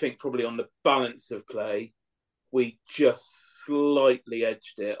 I think probably on the balance of play, we just slightly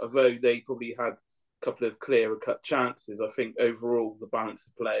edged it. Although they probably had a couple of clearer cut chances, I think overall the balance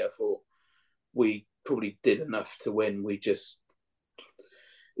of play, I thought we probably did enough to win. We just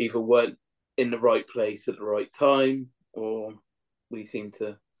either weren't in the right place at the right time, or we seemed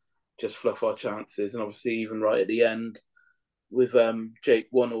to just fluff our chances. And obviously, even right at the end, with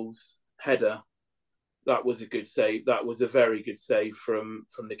Jake Wannell's header, that was a good save. That was a very good save from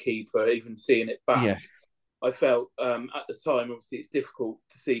the keeper. Even seeing it back, I felt at the time, obviously, it's difficult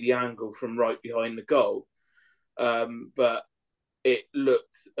to see the angle from right behind the goal, but it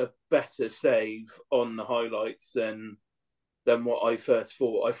looked a better save on the highlights than what I first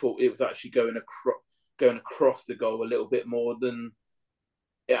thought. I thought it was actually going across the goal a little bit more than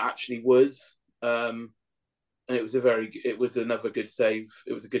it actually was, and it was another good save.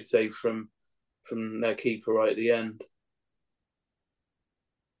 It was a good save from their keeper right at the end.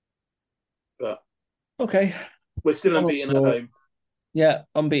 But okay, we're still unbeaten at home. Yeah,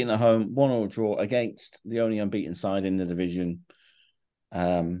 unbeaten at home, 1-1 draw against the only unbeaten side in the division.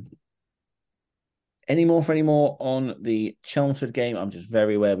 Any more on the Chelmsford game? I'm just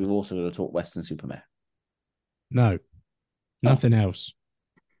very aware we've also got to talk Weston-super-Mare. No, nothing else.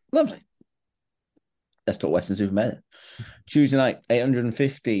 Lovely. Let's talk Weston-super-Mare. Tuesday night,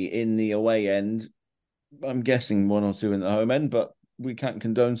 850 in the away end. I'm guessing 1 or 2 in the home end, but we can't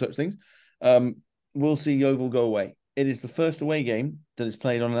condone such things. We'll see Yeovil go away. It is the first away game that is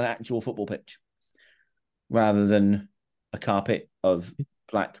played on an actual football pitch rather than a carpet of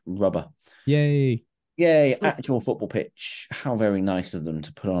black rubber. Yay, actual football pitch. How very nice of them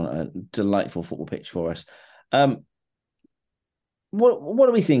to put on a delightful football pitch for us. What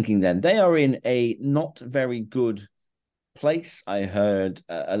are we thinking then? They are in a not very good place. I heard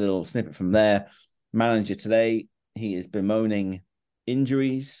a little snippet from their manager today. He is bemoaning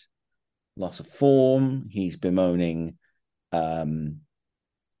injuries, loss of form. He's bemoaning all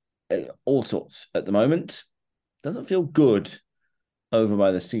sorts at the moment. Doesn't feel good over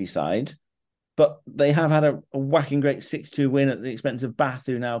by the seaside, but they have had a whacking great 6-2 win at the expense of Bath,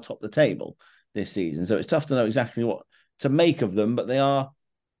 who now top the table this season. So it's tough to know exactly what to make of them, but they're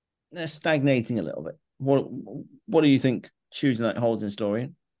stagnating a little bit. What do you think Tuesday night holds in store?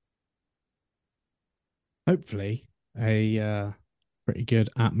 Hopefully a pretty good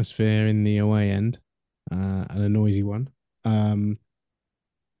atmosphere in the away end, and a noisy one.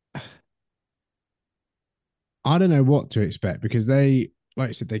 I don't know what to expect because they, like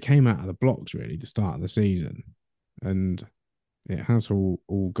I said, they came out of the blocks really the start of the season, and it has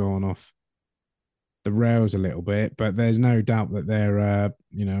all gone off the rails a little bit. But there's no doubt that they're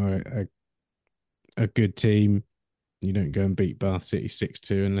a good team. You don't go and beat Bath City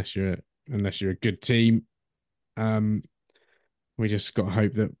 6-2 unless you're a good team. We just got to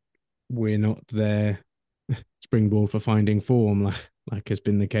hope that we're not their springboard for finding form like has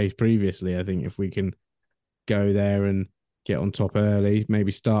been the case previously. I think if we can go there and get on top early,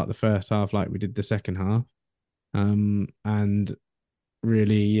 maybe start the first half like we did the second half, and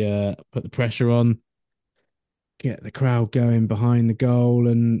really put the pressure on, get the crowd going behind the goal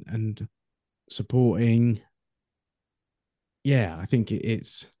and supporting. Yeah, I think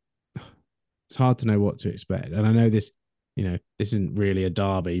it's hard to know what to expect. And I know this isn't really a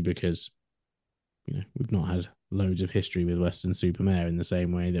derby because, we've not had loads of history with Weston-super-Mare in the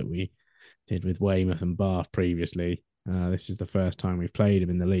same way that we did with Weymouth and Bath previously. This is the first time we've played them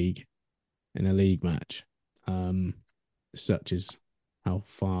in the league, in a league match. Such is how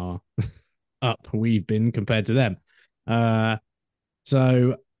far up we've been compared to them.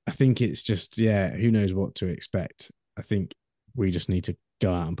 So I think it's just, who knows what to expect. I think we just need to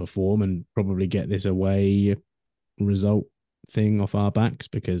go out and perform and probably get this away result thing off our backs,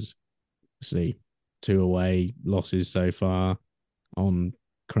 because obviously 2 away losses so far on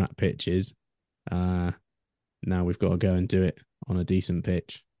crap pitches. Now we've got to go and do it on a decent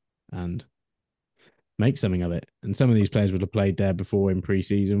pitch and make something of it. And some of these players would have played there before in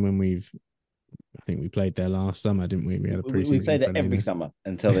pre-season I think we played there last summer, didn't we? We had a pre-season. We played it every summer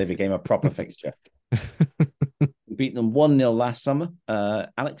until they became a proper fixture. We beat them 1-0 last summer.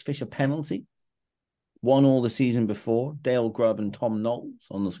 Alex Fisher penalty. 1-1 the season before. Dale Grubb and Tom Knowles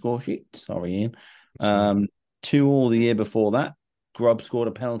on the score sheet. Sorry, Ian. 2-2 the year before that. Grubb scored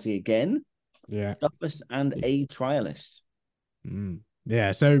a penalty again. Yeah. Duffus and a trialist.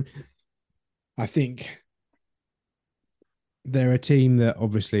 Yeah, so I think they're a team that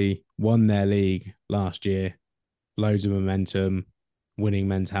obviously won their league last year, loads of momentum, winning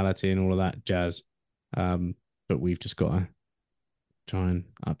mentality and all of that jazz. But we've just got to try and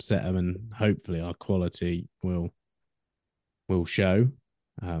upset them, and hopefully our quality will show.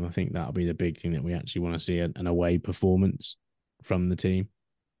 I think that'll be the big thing, that we actually want to see an away performance from the team.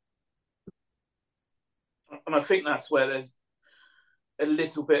 And I think that's where there's a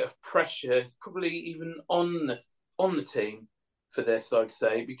little bit of pressure. It's probably even on the team for this, I'd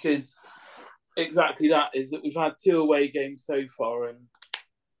say, because exactly that is that we've had 2 away games so far, and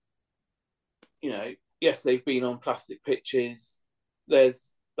yes, they've been on plastic pitches.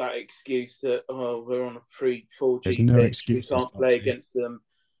 There's that excuse that we're on a 3-4G There's no pitch, excuse, we can't play against them.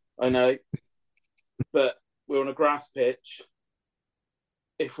 I know, but we're on a grass pitch.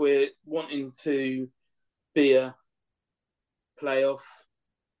 If we're wanting to be a playoff,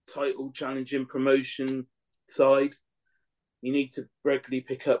 title challenging, promotion side, you need to regularly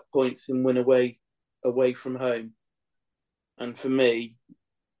pick up points and win away from home. And for me,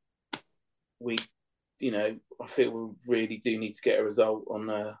 I feel we really do need to get a result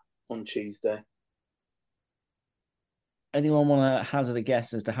on Tuesday. Anyone want to hazard a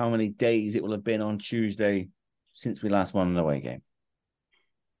guess as to how many days it will have been on Tuesday since we last won an away game?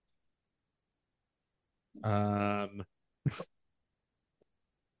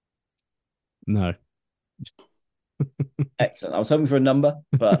 No. Excellent. I was hoping for a number,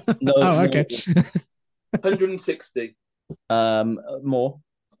 but no. Okay. 160. More.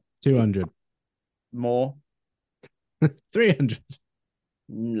 200. More. 300.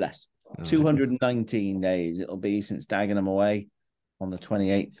 Less. 219 days it'll be since Dagenham away on the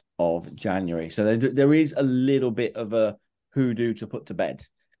 28th of January. So there is a little bit of a hoodoo to put to bed,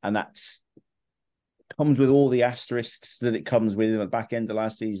 and that's comes with all the asterisks that it comes with in the back end of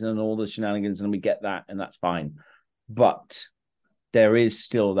last season and all the shenanigans, and we get that, and that's fine. But there is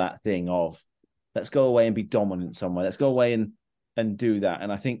still that thing of, let's go away and be dominant somewhere. Let's go away and do that. And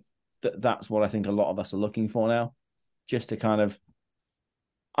I think that's what I think a lot of us are looking for now, just to kind of,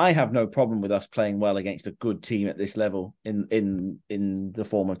 I have no problem with us playing well against a good team at this level in the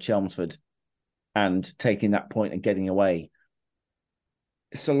form of Chelmsford and taking that point and getting away.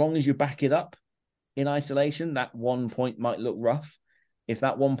 So long as you back it up in isolation, that 1 point might look rough. If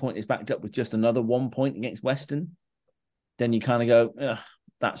that 1 point is backed up with just another 1 point against Weston, then you kind of go,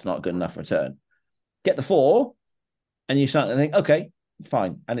 that's not a good enough return. Get the 4, and you start to think, okay,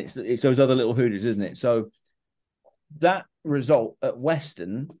 fine. And it's those other little hooters, isn't it? So that result at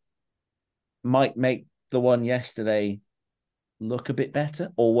Weston might make the one yesterday look a bit better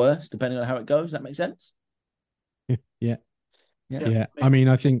or worse, depending on how it goes. Does that make sense? Yeah. Yeah. Yeah. I mean,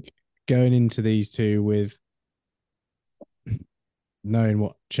 I think going into these two with knowing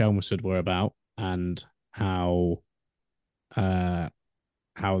what Chelmsford were about and how they're,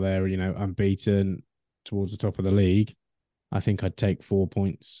 unbeaten towards the top of the league, I think I'd take 4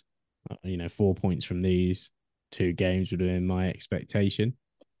 points. 4 points from these two games would have been my expectation.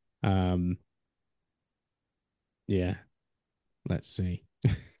 Yeah. Let's see.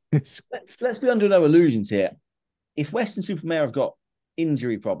 Let's be under no illusions here. If Weston-super-Mare have got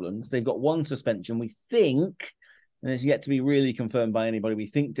injury problems, they've got one suspension. We think, and it's yet to be really confirmed by anybody, we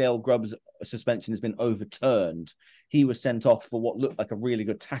think Dale Grubb's suspension has been overturned. He was sent off for what looked like a really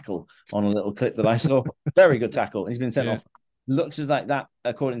good tackle on a little clip that I saw. Very good tackle. He's been sent off. Looks as like that,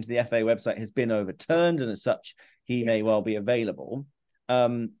 according to the FA website, has been overturned, and as such, he may well be available.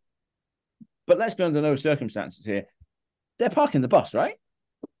 But let's be under no circumstances here. They're parking the bus, right?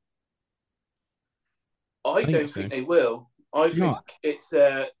 I don't think they will. I think it's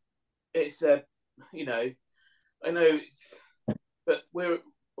I know but we're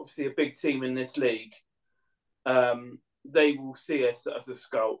obviously a big team in this league. They will see us as a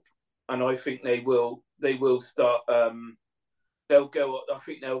scalp, and I think they will start. They'll go. I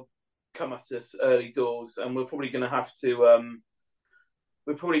think they'll come at us early doors, and we're probably going to have to.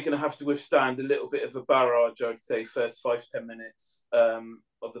 We're probably going to have to withstand a little bit of a barrage. I'd say first 5-10 minutes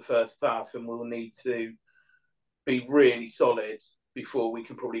of the first half, and we'll need to be really solid before we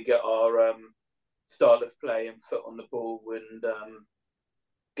can probably get our style of play and foot on the ball and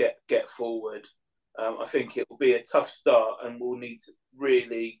get forward. I think it will be a tough start, and we'll need to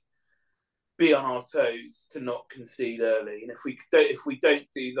really be on our toes to not concede early. And if we don't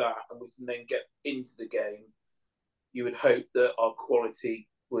do that, and we can then get into the game, you would hope that our quality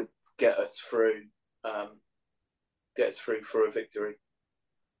would get us through for a victory.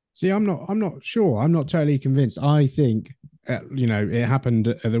 See, I'm not sure. I'm not totally convinced. I think, it happened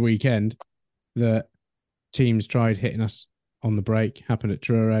at the weekend that teams tried hitting us on the break. Happened at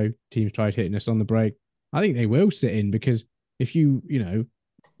Truro. Teams tried hitting us on the break. I think they will sit in because if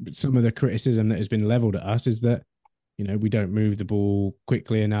some of the criticism that has been leveled at us is that, we don't move the ball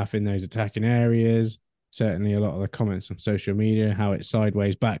quickly enough in those attacking areas. Certainly a lot of the comments on social media, how it's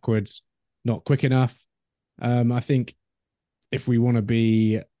sideways, backwards, not quick enough. I think if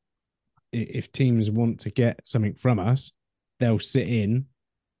teams want to get something from us, they'll sit in,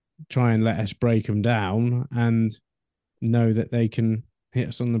 try and let us break them down and know that they can hit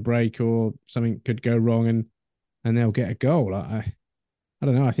us on the break or something could go wrong and they'll get a goal. I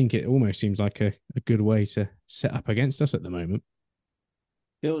don't know. I think it almost seems like a good way to set up against us at the moment.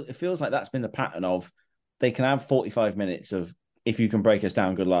 It feels like that's been the pattern of they can have 45 minutes of if you can break us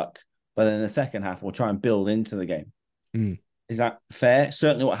down, good luck. But then in the second half, we'll try and build into the game. Is that fair?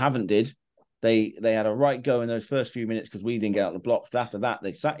 Certainly what Havant did. They had a right go in those first few minutes because we didn't get out the blocks. But after that,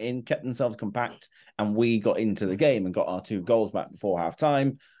 they sat in, kept themselves compact, and we got into the game and got our 2 goals back before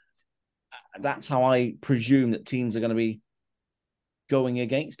half-time. That's how I presume that teams are going to be going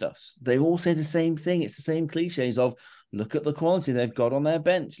against us. They all say the same thing. It's the same cliches of, look at the quality they've got on their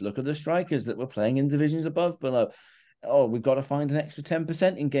bench. Look at the strikers that were playing in divisions above, below. Oh, we've got to find an extra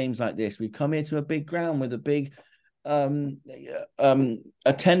 10% in games like this. We've come here to a big ground with a big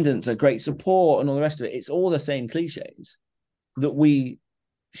attendance, a great support, and all the rest of it. It's all the same cliches that we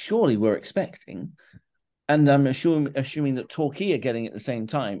surely were expecting. And I'm assuming that Torquay are getting at the same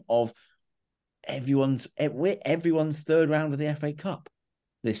time of everyone's third round of the FA Cup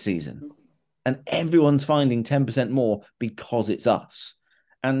this season. And everyone's finding 10% more because it's us.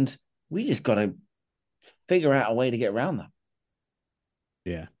 And we just got to figure out a way to get around that.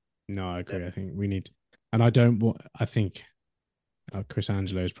 Yeah. No, I agree. I think we need... And I think Chris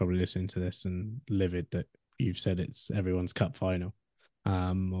Angelo is probably listening to this and livid that you've said it's everyone's cup final.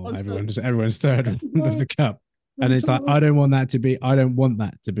 Or everyone's third round of the cup. And it's like, I don't want that to be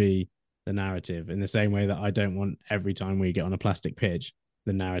the narrative, in the same way that I don't want every time we get on a plastic pitch,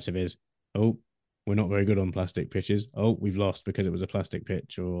 the narrative is, oh, we're not very good on plastic pitches. Oh, we've lost because it was a plastic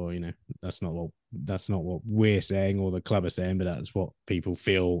pitch, or that's not what we're saying or the club are saying, but that's what people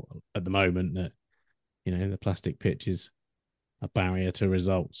feel at the moment, that the plastic pitch is a barrier to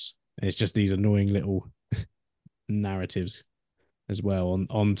results. And it's just these annoying little narratives as well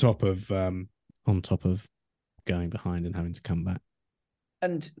on top of going behind and having to come back.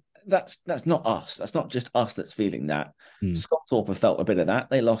 And that's not us. That's not just us that's feeling that. Scotthorpe have felt a bit of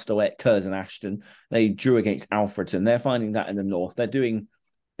that. They lost away at Curzon Ashton. They drew against Alfreton. They're finding that in the north. They're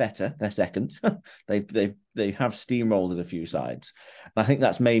better. They're second. They have steamrolled a few sides. And I think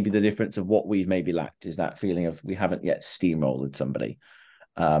that's maybe the difference of what we've maybe lacked is that feeling of we haven't yet steamrolled somebody.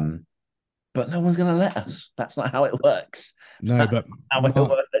 But no one's going to let us. That's not how it works. No, but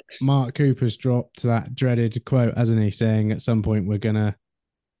Mark Cooper's dropped that dreaded quote, hasn't he? Saying at some point we're going to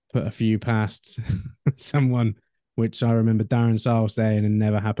put a few past someone, which I remember Darren Sarll saying and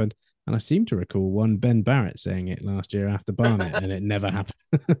never happened. And I seem to recall one Ben Barrett saying it last year after Barnet, and it never happened.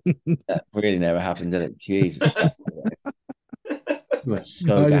 That really never happened, did it? Jesus. I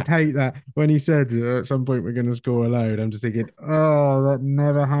just hate that when he said at some point we're going to score a load. I'm just thinking, oh, that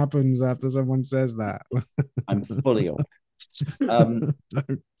never happens after someone says that. I'm fully on.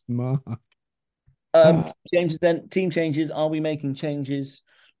 Mark. James, then team changes. Are we making changes?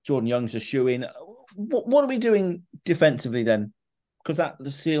 Jordan Young's a shoe-in. What are we doing defensively then? Because that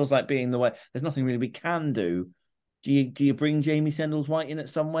feels like being the way. There's nothing really we can do. Do you bring Jamie Sendles-White in at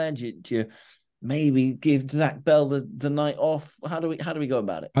somewhere? Do you maybe give Zach Bell the night off? How do we go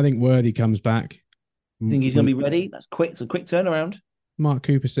about it? I think Worthy comes back. Think he's going to be ready? That's quick. It's a quick turnaround. Mark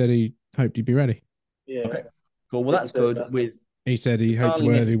Cooper said he hoped he'd be ready. Yeah. Okay. Cool. Well, that's good. He said he hoped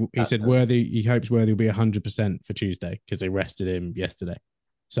Worthy. He said Worthy. He hopes Worthy will be 100% for Tuesday because they rested him yesterday.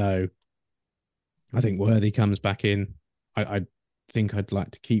 So I think Worthy comes back in. I think I'd like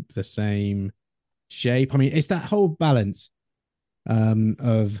to keep the same shape. I mean, it's that whole balance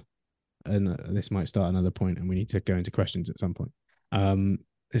of, and this might start another point, and we need to go into questions at some point.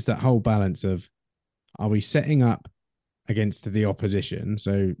 It's that whole balance of, are we setting up against the opposition?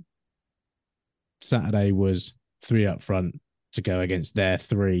 So Saturday was 3 up front to go against their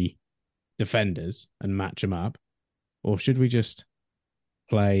 3 defenders and match them up, or should we just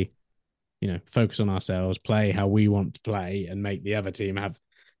play, focus on ourselves, play how we want to play, and make the other team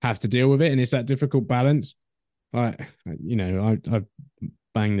have to deal with it? And it's that difficult balance. I've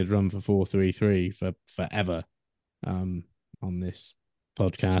banged the drum for 4-3-3 for forever on this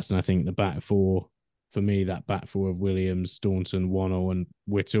podcast, and I think the back four, for me, that back four of Williams, Staunton, Wannell, and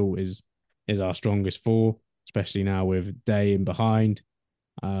Whittle is our strongest 4, especially now with Day in behind.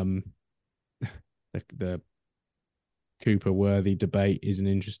 The Cooper Worthy debate is an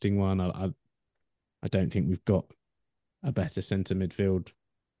interesting one. I don't think we've got a better centre midfield.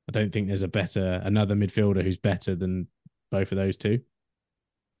 I don't think there's another midfielder who's better than both of those two.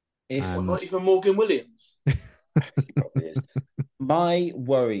 Not even Morgan Williams. He probably is. My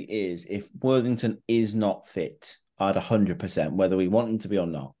worry is if Worthington is not fit at 100%, whether we want him to be or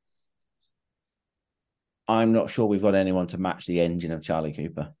not, I'm not sure we've got anyone to match the engine of Charlie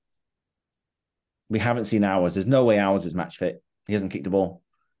Cooper. We haven't seen Hours. There's no way Hours is match fit. He hasn't kicked the ball.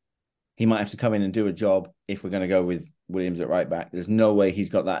 He might have to come in and do a job if we're going to go with Williams at right back. There's no way he's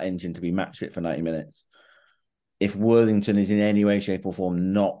got that engine to be match fit for 90 minutes. If Worthington is in any way, shape or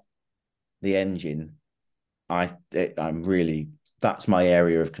form not the engine, I'm really, that's my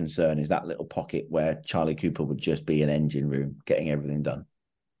area of concern, is that little pocket where Charlie Cooper would just be an engine room, getting everything done.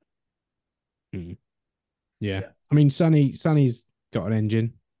 Yeah. I mean, Sonny's got an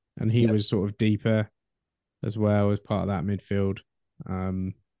engine, and he was sort of deeper as well as part of that midfield.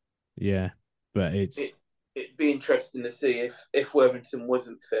 But it'd be interesting to see if Worthington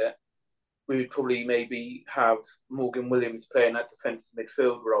wasn't fit, we would probably maybe have Morgan Williams playing that defensive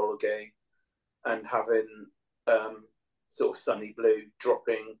midfield role again, and having sort of Sonny Blue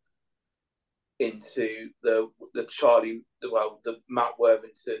dropping into the Matt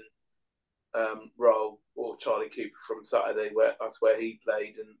Worthington role, or Charlie Cooper from Saturday, where that's where he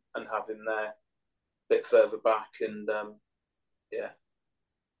played, and have him there a bit further back, and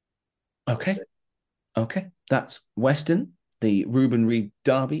Okay, that's Weston, the Ruben Reid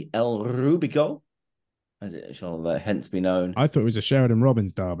derby, El Rubico, as it shall hence be known. I thought it was a Sheridan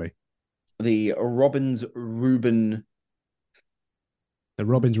Robbins derby. The Robbins Rubicon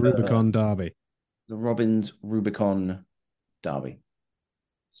derby. The Robbins Rubicon derby.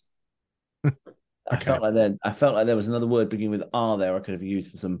 I felt like there was another word beginning with R there I could have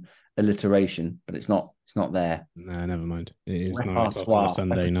used for some alliteration, but it's not there. No, never mind. It is 9 o'clock on a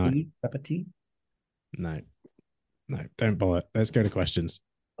Sunday night. No, don't bother. Let's go to questions.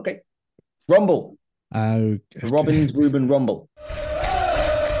 Okay. Rumble. Oh, okay. Robbins Reuben Rumble.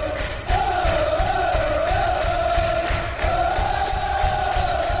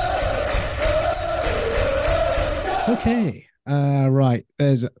 Okay. Right.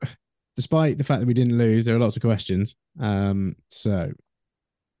 Despite the fact that we didn't lose, there are lots of questions. So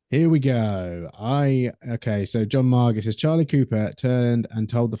here we go. So John Margaret says Charlie Cooper turned and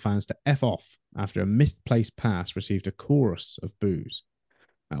told the fans to F off after a misplaced pass received a chorus of boos.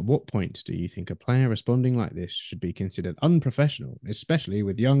 At what point do you think a player responding like this should be considered unprofessional, especially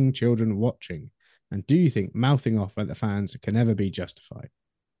with young children watching? And do you think mouthing off at the fans can ever be justified?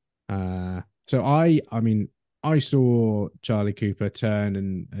 So I mean, I saw Charlie Cooper turn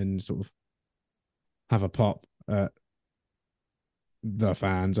and sort of have a pop at the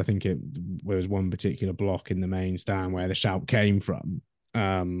fans. I think it was one particular block in the main stand where the shout came from.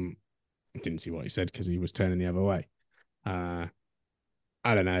 I didn't see what he said because he was turning the other way. I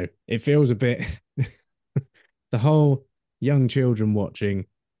don't know. It feels a bit the whole young children watching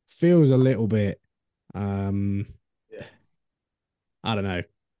feels a little bit I don't know.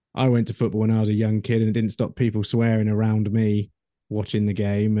 I went to football when I was a young kid and it didn't stop people swearing around me watching the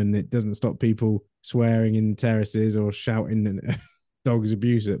game, and it doesn't stop people swearing in terraces or shouting dogs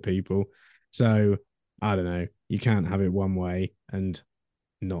abuse at people. So I don't know. You can't have it one way and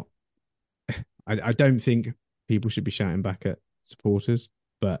not. I don't think people should be shouting back at supporters,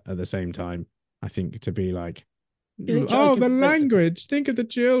 but at the same time, I think to be like, oh, the language, think of the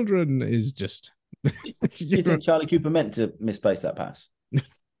children is just. You think Charlie Cooper meant to misplace that pass?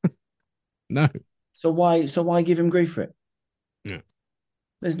 No. So why give him grief for it? Yeah.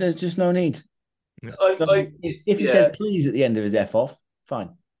 There's just no need. Yeah. If he says please at the end of his F off, fine.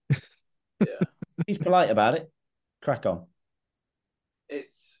 Yeah. He's polite about it. Crack on.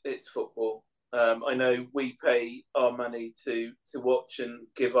 It's football. I know we pay our money to watch and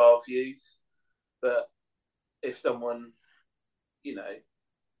give our views, but if someone, I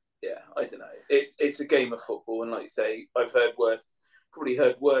don't know. It's a game of football, and like you say, I've probably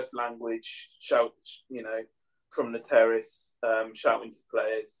heard worse language shout, from the terrace, shouting to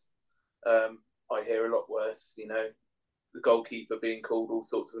players. I hear a lot worse, the goalkeeper being called all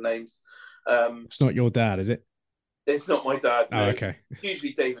sorts of names. It's not your dad, is it? It's not my dad. Oh, no. okay.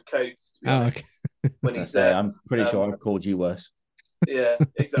 Usually David Coates, to be honest, okay. when he's there. I'm pretty sure I've called you worse. Yeah,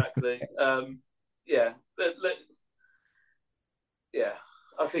 exactly. I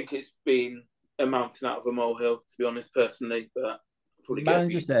think it's been a mountain out of a molehill, to be honest, personally. But the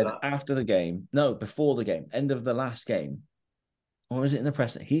manager said after the game, before the game, end of the last game, or was it in the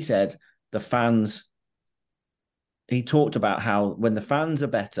press? He said the fans. He talked about how when the fans are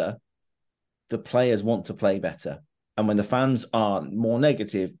better, the players want to play better. And when the fans are more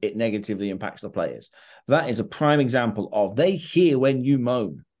negative, it negatively impacts the players. That is a prime example of they hear when you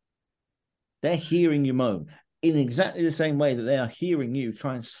moan. They're hearing you moan in exactly the same way that they are hearing you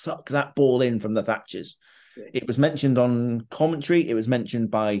try and suck that ball in from the Thatchers. Yeah. It was mentioned on commentary. It was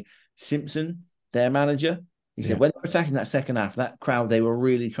mentioned by Simpson, their manager. He said, when they were attacking that second half, that crowd, they were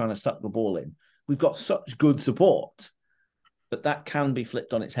really trying to suck the ball in. We've got such good support that can be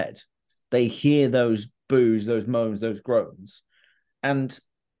flipped on its head. They hear those boos, those moans, those groans. And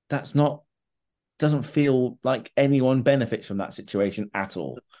doesn't feel like anyone benefits from that situation at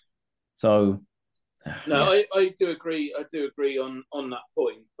all. So, no, yeah. I do agree. I do agree on that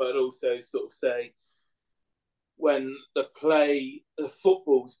point, but also sort of say when the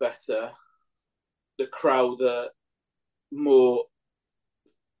football's better, the crowd are more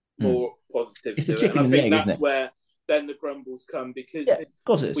positive it's to it. And I think that's where then the grumbles come because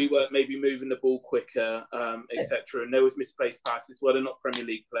we weren't maybe moving the ball quicker, etc. And there was misplaced passes. Well, they're not Premier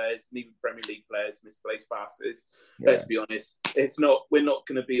League players, and even Premier League players misplaced passes. Yeah. Let's be honest. It's not. We're not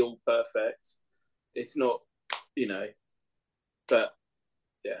going to be all perfect. It's not, but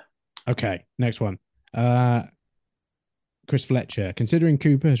yeah. Okay, next one. Chris Fletcher. Considering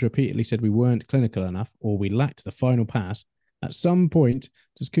Cooper has repeatedly said we weren't clinical enough or we lacked the final pass, at some point,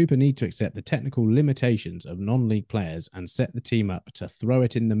 does Cooper need to accept the technical limitations of non-league players and set the team up to throw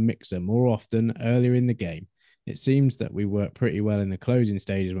it in the mixer more often earlier in the game? It seems that we work pretty well in the closing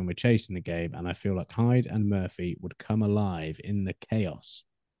stages when we're chasing the game, and I feel like Hyde and Murphy would come alive in the chaos.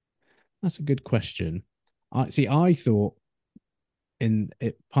 That's a good question. I thought in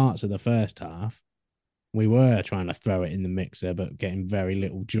parts of the first half, we were trying to throw it in the mixer, but getting very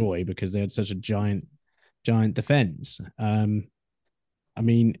little joy because they had such a giant defense. I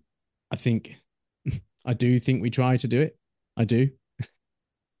mean, I do think we try to do it. I do,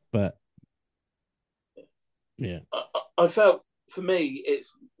 but yeah. I felt for me,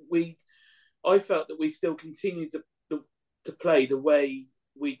 I felt that we still continued to play the way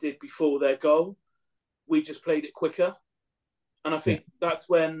we did before their goal. We just played it quicker, and I think that's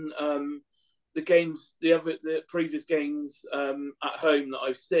when the previous games at home that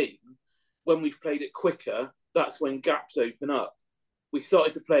I've seen, when we've played it quicker, that's when gaps open up. We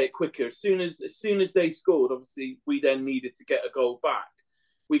started to play it quicker. As soon as they scored, obviously we then needed to get a goal back.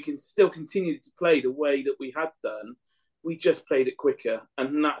 We can still continue to play the way that we had done. We just played it quicker,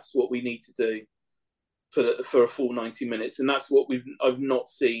 and that's what we need to do. for a full 90 minutes, and that's what I've not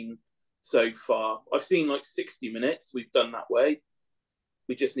seen so far. I've seen like 60 minutes. We've done that way.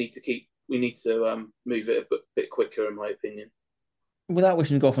 We just need to move it a bit quicker, in my opinion. Without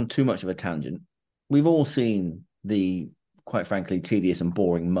wishing to go off on too much of a tangent, we've all seen the, quite frankly, tedious and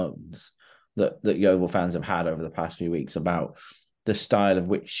boring moans that Yeovil fans have had over the past few weeks about the style of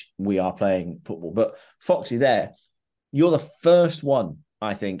which we are playing football. But Foxy, you're the first one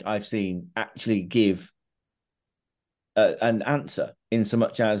I think I've seen actually give an answer in so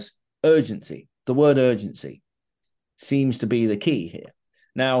much as urgency. The word urgency seems to be the key here.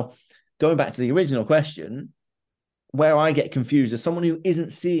 Now, going back to the original question, where I get confused as someone who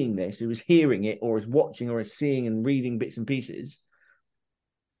isn't seeing this, who is hearing it or is watching or is seeing and reading bits and pieces,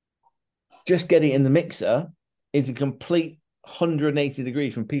 just getting it in the mixer is a complete 180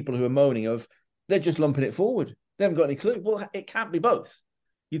 degrees from people who are moaning of they're just lumping it forward. They haven't got any clue. Well, it can't be both.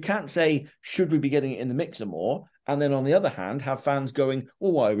 You can't say, should we be getting it in the mixer more? And then on the other hand, have fans going,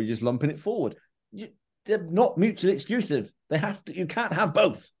 well, why are we just lumping it forward? They're not mutually exclusive. You can't have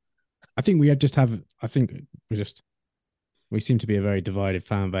both. I think we seem to be a very divided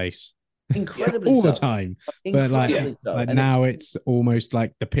fan base. Incredibly all so. the time. Incredibly but like now it's almost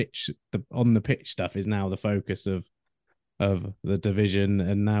like the on the pitch stuff is now the focus of the division,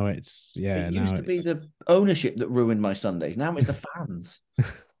 and now it used to be the ownership that ruined my Sundays. Now it's the fans.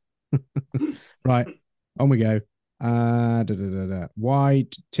 Right, on we go. Why,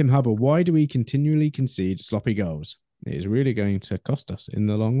 Tim Hubbard, why do we continually concede sloppy goals? It is really going to cost us in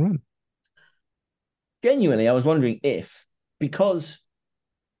the long run. Genuinely, I was wondering if, because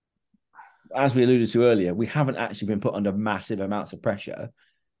as we alluded to earlier, we haven't actually been put under massive amounts of pressure.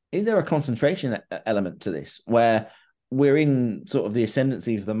 Is there a concentration element to this where we're in sort of the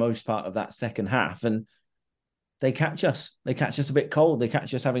ascendancy for the most part of that second half, and they catch us a bit cold. They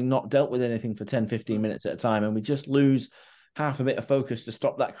catch us having not dealt with anything for 10, 15 minutes at a time, and we just lose half a bit of focus to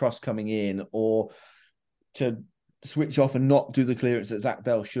stop that cross coming in or to switch off and not do the clearance that Zach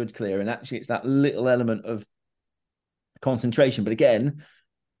Bell should clear. And actually, it's that little element of concentration. But again,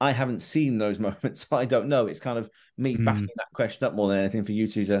 I haven't seen those moments, so I don't know. It's kind of me backing that question up more than anything for you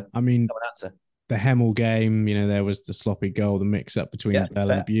two to answer. The Hemel game, there was the sloppy goal, the mix-up between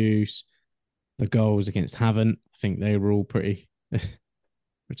Bell and Buse. The goals against Havant, I think they were all pretty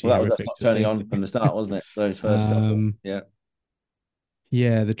horrific to turning see. On from the start, wasn't it? Those first couple. Yeah.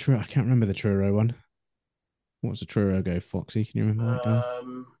 Yeah, I can't remember the Truro one. What was the Truro go, Foxy? Can you remember that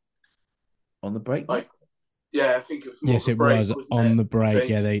goal? On the break? I think it was more yes, it break, was on the break.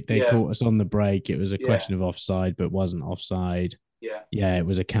 Yeah, they caught us on the break. It was a question of offside, but wasn't offside. Yeah, it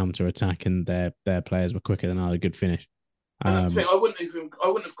was a counter attack, and their players were quicker than ours. A good finish. And that's the thing. I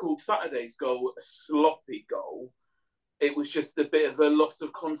wouldn't have called Saturday's goal a sloppy goal. It was just a bit of a loss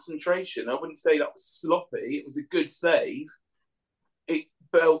of concentration. I wouldn't say that was sloppy. It was a good save.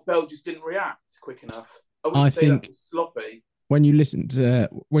 Bell just didn't react quick enough. I wouldn't say that was sloppy. When you listen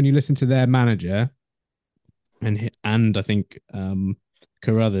to their manager, and I think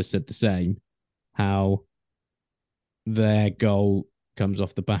Carruthers said the same, how their goal comes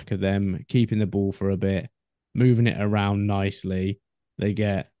off the back of them keeping the ball for a bit, moving it around nicely. They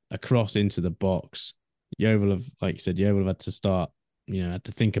get a cross into the box. Yeovil have, like you said, had to start, had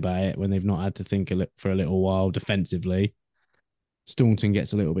to think about it when they've not had to think for a little while defensively. Staunton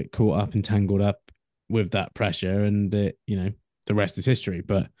gets a little bit caught up and tangled up with that pressure, and the rest is history.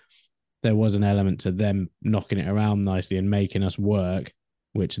 But there was an element to them knocking it around nicely and making us work,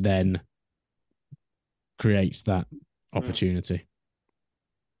 which then creates that opportunity.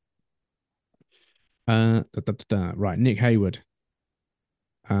 Right, Nick Hayward.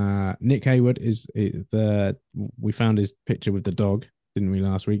 Nick Hayward we found his picture with the dog, didn't we,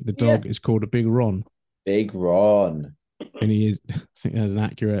 last week? The dog is called a Big Ron. Big Ron. And he is, I think there's an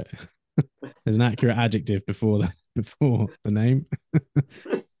accurate adjective before the name.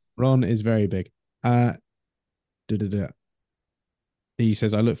 Ron is very big. He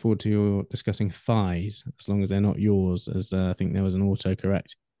says, I look forward to your discussing thighs, as long as they're not yours, as I think there was an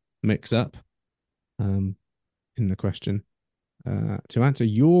autocorrect mix-up in the question. To answer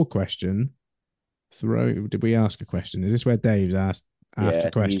your question, did we ask a question? Is this where Dave's asked a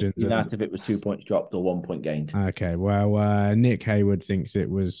question? He asked if it was 2 points dropped or 1 point gained. Okay, well, Nick Hayward thinks it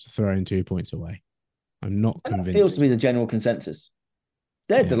was throwing 2 points away. I'm not convinced. That feels to be the general consensus.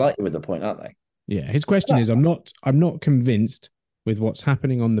 They're delighted with the point, aren't they? Yeah, his question is, I'm not convinced with what's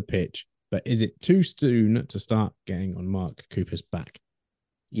happening on the pitch, but is it too soon to start getting on Mark Cooper's back?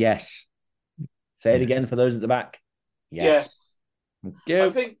 Yes. Say it again for those at the back. Yes. Yeah. I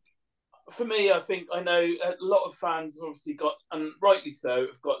think for me, I think I know a lot of fans have obviously got, and rightly so,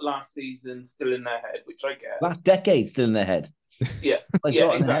 have got last season still in their head, which I get. Last decade still in their head. Yeah, Like yeah,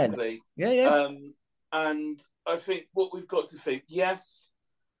 got in their head. exactly. Yeah. And I think what we've got to think, yes,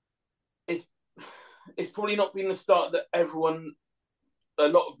 it's probably not been the start that a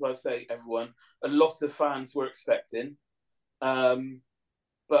lot of fans were expecting. But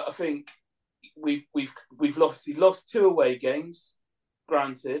I think we've obviously lost 2 away games,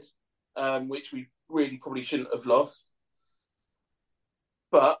 granted, which we really probably shouldn't have lost.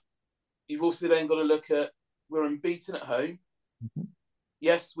 But you've also then got to look at, we're unbeaten at home. Mm-hmm.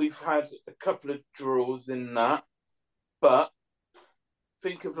 Yes, we've had a couple of draws in that, but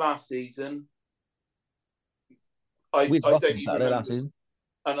think of last season. I don't even remember last season.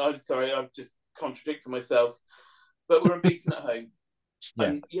 And I've just contradicted myself. But we're unbeaten at home. Yeah.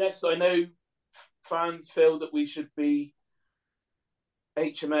 And yes, I know fans feel that we should be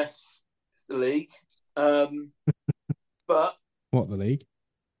HMS, it's the league. But What, the league?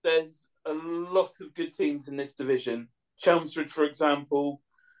 there's a lot of good teams in this division. Chelmsford, for example,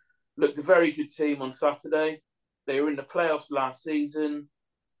 looked a very good team on Saturday. They were in the playoffs last season.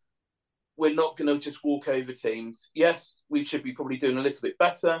 We're not going to just walk over teams. Yes, we should be probably doing a little bit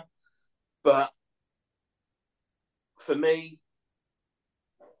better, but for me,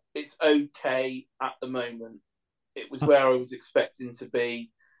 it's okay at the moment. It was where I was expecting to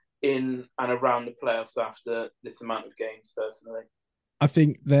be in and around the playoffs after this amount of games, personally. I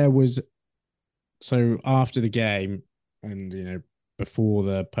think there was, so after the game and, before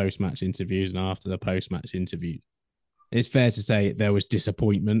the post-match interviews and after the post-match interviews, it's fair to say there was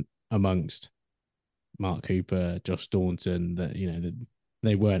disappointment amongst Mark Cooper, Josh Staunton, that, that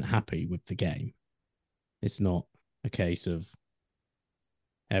they weren't happy with the game. It's not a case of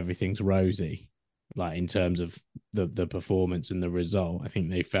everything's rosy, like in terms of the performance and the result. I think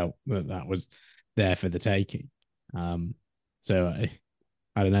they felt that was there for the taking. So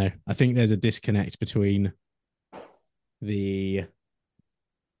I don't know. I think there's a disconnect between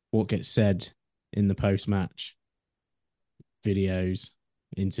what gets said in the post-match videos,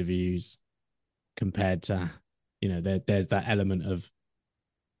 interviews, compared to, there's that element of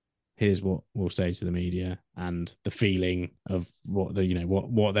here's what we'll say to the media and the feeling of what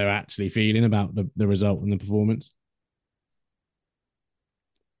what they're actually feeling about the result and the performance.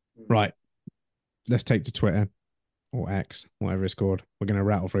 Right. Let's take to Twitter or X, whatever it's called. We're going to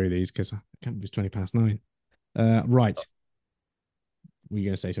rattle through these because I can't believe it's 20 past 9. Right. Were you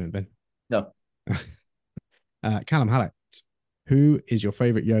going to say something, Ben? No. Callum Hallett, who is your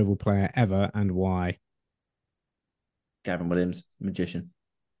favourite Yeovil player ever and why? Gavin Williams, magician.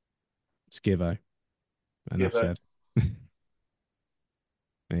 Skivo. Enough said.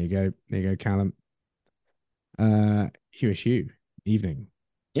 There you go, Callum. Hugh, evening.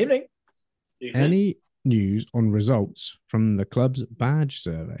 Evening. Any news on results from the club's badge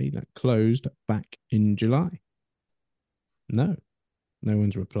survey that closed back in July? No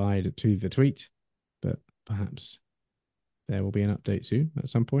one's replied to the tweet, but perhaps there will be an update soon at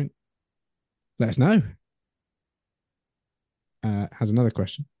some point. Let us know. Has another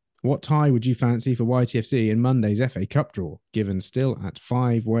question. What tie would you fancy for YTFC in Monday's FA Cup draw, given still at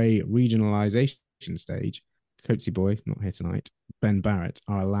 5-way regionalisation stage? Coatsy Boy, not here tonight, Ben Barrett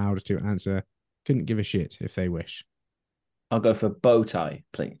are allowed to answer couldn't give a shit if they wish. I'll go for bow tie,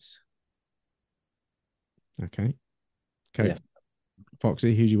 please. Okay. Yeah.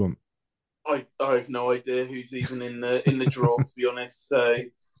 Foxy, who do you want? I have no idea who's even in the draw, to be honest. So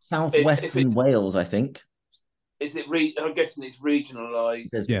Southwestern Wales, I think. Is it? I'm guessing it's regionalised.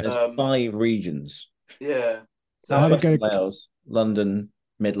 There's 5 regions. Yeah. So Southwestern Wales, London,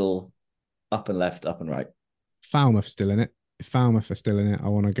 middle, up and left, up and right. Falmouth still in it. If Falmouth are still in it, I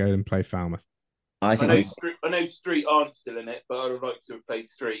want to go and play Falmouth. I know Street aren't still in it, but I would like to have played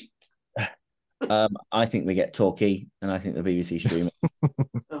Street. I think we get Torquay, and I think the BBC stream it.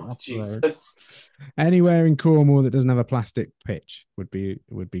 Oh, Jesus. Anywhere in Cornwall that doesn't have a plastic pitch would be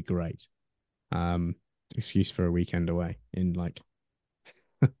great. Excuse for a weekend away in like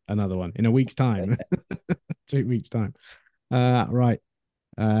another one in a week's time. 2 weeks' time. Right.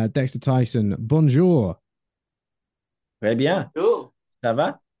 Dexter Tyson, bonjour. Très bien. Bonjour. Ça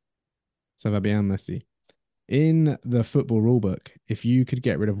va? Ça va bien, merci. In the football rulebook, if you could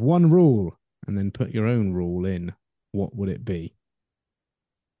get rid of one rule and then put your own rule in, what would it be?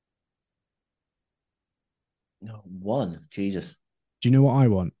 No, one. Jesus. Do you know what I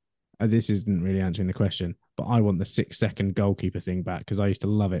want? This isn't really answering the question, but I want the 6-second goalkeeper thing back because I used to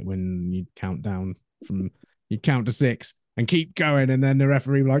love it when you'd count to 6 and keep going, and then the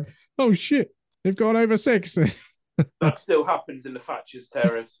referee would be like, "Oh shit, they've gone over 6." That still happens in the Thatcher's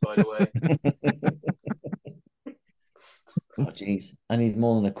Terrace, by the way. Oh, jeez. I need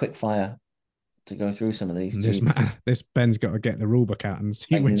more than a quick fire to go through some of these. This Ben's got to get the rule book out and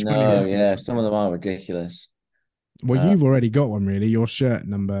see which one No, it is. yeah, some of them are ridiculous. Well, you've already got one, really. Your shirt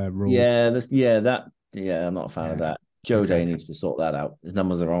number rule. Yeah, I'm not a fan of that. Joe Day needs to sort that out. His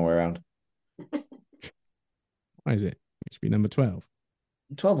numbers are the wrong way around. Why is it? It should be number 12.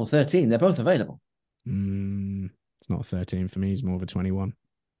 12 or 13, they're both available. It's not a 13 for me. It's more of a 21.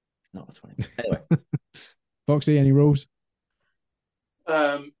 Not a 20. Anyway. Foxy, any rules?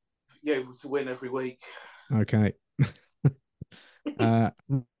 You're able to win every week. Okay.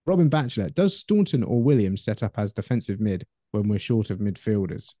 Robin Batchelor, does Staunton or Williams set up as defensive mid when we're short of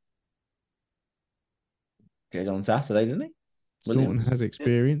midfielders? Did on Saturday, didn't he? Staunton has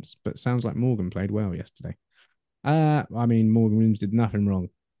experience, but sounds like Morgan played well yesterday. I mean, Morgan Williams did nothing wrong.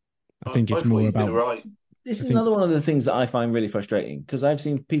 I think it's more about... Right. This is another one of the things that I find really frustrating, because I've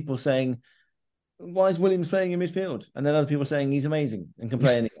seen people saying, why is Williams playing in midfield? And then other people saying he's amazing and can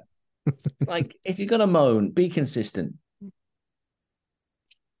play anywhere. Like, if you're going to moan, be consistent.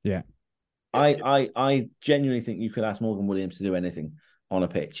 Yeah. I genuinely think you could ask Morgan Williams to do anything on a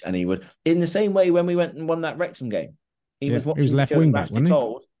pitch, and he would. In the same way when we went and won that Wrexham game, he was left wing back, wasn't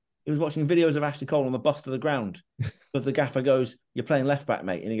he? He was watching videos of Ashley Cole on the bus to the ground because the gaffer goes, "You're playing left back,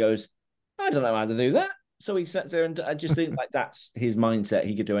 mate," and he goes, "I don't know how to do that." So he sits there, and I just think like that's his mindset.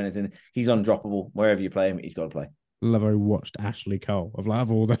 He could do anything. He's undroppable wherever you play him. He's got to play. Lovo watched Ashley Cole of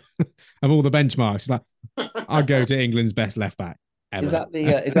all the benchmarks. Like, I'll go to England's best left back ever. Is that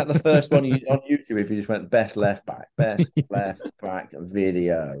the first one on YouTube? If you just went best left back video,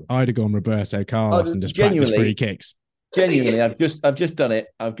 I'd have gone Roberto Carlos and just practice free kicks. Genuinely, I've just done it.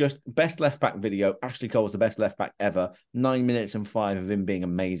 Best left back video. Ashley Cole was the best left back ever. 9 minutes and 5 of him being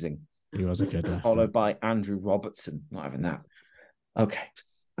amazing. He was a good left followed by Andrew Robertson. Not having that. Okay.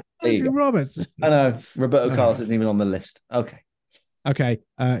 Andrew Robertson. I know. Roberto Carlos isn't even on the list. Okay. Okay.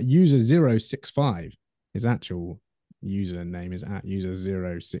 User 065. His actual username is at user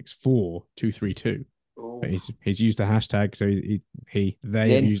 064232. But he's used the hashtag, so they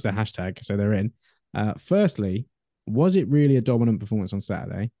have used the hashtag, so they're in. Firstly, was it really a dominant performance on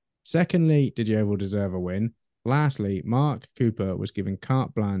Saturday? Secondly, did Yeovil deserve a win? Lastly, Mark Cooper was given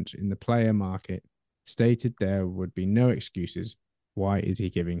carte blanche in the player market, stated there would be no excuses. Why is he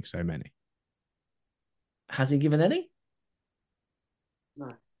giving so many? Has he given any?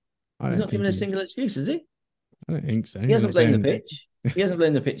 No. He's not given a single excuse, is he? I don't think so. He hasn't blamed the pitch. He hasn't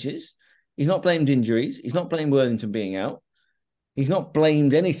blamed the pitches. He's not blamed injuries. He's not blamed Worthington being out. He's not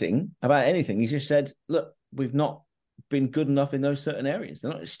blamed anything about anything. He's just said, look, we've not been good enough in those certain areas.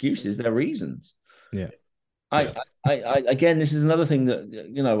 They're not excuses. They're reasons. Yeah. I again, this is another thing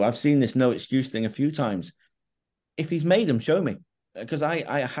that, I've seen this no excuse thing a few times. If he's made them, show me. Because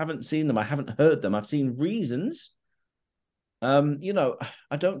I haven't seen them. I haven't heard them. I've seen reasons. I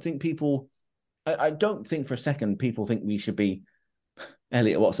don't think I don't think for a second people think we should be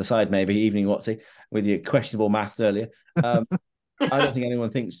Elliot Watts aside, maybe Evening Wattsy with your questionable maths earlier. I don't think anyone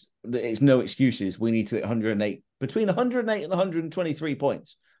thinks that it's no excuses. We need to hit 108, between 108 and 123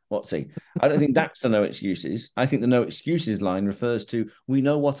 points. Wattsy. I don't think that's the no excuses. I think the no excuses line refers to we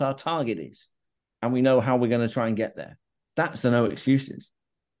know what our target is and we know how we're going to try and get there. That's the no excuses.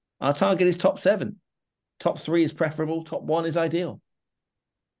 Our target is top 7. Top 3 is preferable. Top 1 is ideal.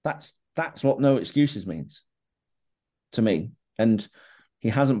 That's what no excuses means to me. And he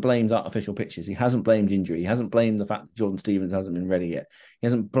hasn't blamed artificial pitches. He hasn't blamed injury. He hasn't blamed the fact that Jordan Stevens hasn't been ready yet. He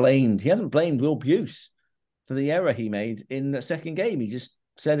hasn't blamed Will Buse for the error he made in the second game. He just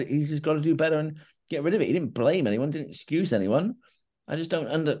said he's just got to do better and get rid of it. He didn't blame anyone, didn't excuse anyone. I just don't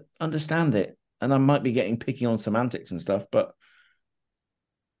understand it. And I might be getting picky on semantics and stuff, but I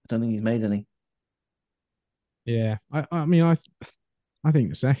don't think he's made any. Yeah, I mean, I think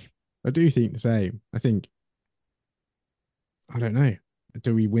the same. I do think the same. I don't know.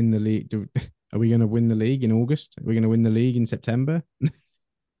 Do we win the league? Are we going to win the league in August? Are we going to win the league in September?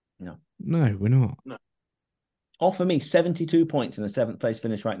 No, we're not. No. Offer me 72 points in a 7th place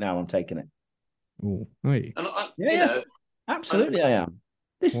finish right now. I'm taking it. Oh, are you? And Absolutely, I am.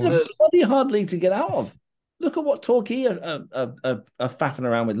 This is a bloody hard league to get out of. Look at what Torquay are faffing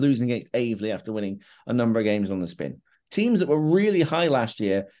around with, losing against Aveley after winning a number of games on the spin. Teams that were really high last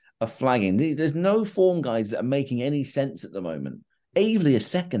year are flagging. There's no form guides that are making any sense at the moment. Aveley is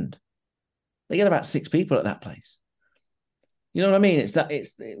 2nd. They get about 6 people at that place. You know what I mean?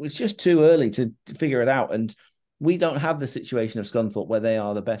 It was just too early to figure it out. And we don't have the situation of Scunthorpe where they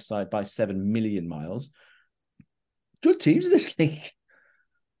are the best side by 7 million miles. Good teams in this league.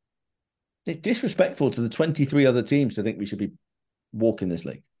 It's disrespectful to the 23 other teams to think we should be walking this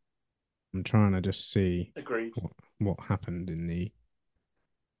league. I'm trying to just see Agreed. what happened in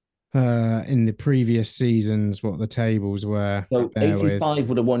the previous seasons, what the tables were. So Bear 85 with.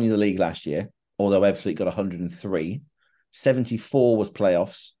 would have won you the league last year, although Ebbsfleet got 103. 74 was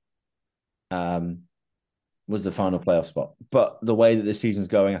playoffs, was the final playoff spot. But the way that this season's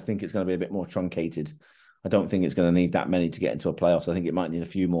going, I think it's going to be a bit more truncated. I don't think it's going to need that many to get into a playoffs. I think it might need a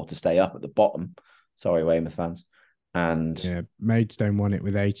few more to stay up at the bottom. Sorry, Weymouth fans. And yeah, Maidstone won it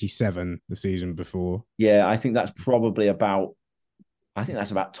with 87 the season before. Yeah, I think that's probably about. I think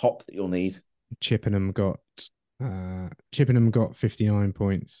that's about top that you'll need. Chippenham got 59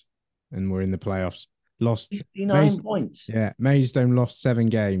 points and were in the playoffs. Lost 59 points. Yeah, Maidstone lost 7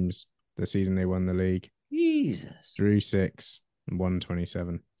 games the season they won the league. Jesus. Drew 6 and won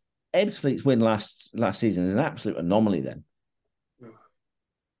 27. Ebbsfleet's win last season is an absolute anomaly then.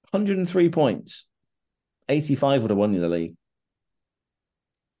 103 points. 85 would have won you the league.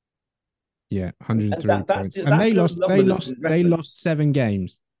 Yeah, 103 points. And they lost 7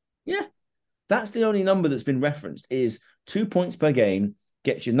 games. Yeah. That's the only number that's been referenced is 2 points per game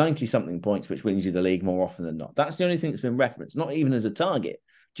gets you 90-something points, which wins you the league more often than not. That's the only thing that's been referenced, not even as a target,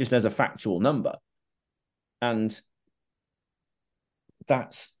 just as a factual number. And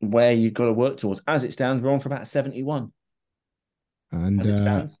that's where you've got to work towards. As it stands, we're on for about 71. And as it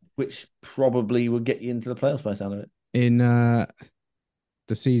stands, which probably would get you into the playoffs by the sound of it. In the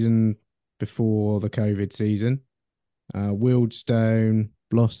season before the COVID season, Wealdstone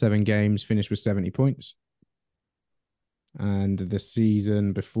lost 7 games, finished with 70 points. And the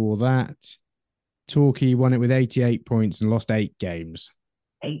season before that, Torquay won it with 88 points and lost 8 games.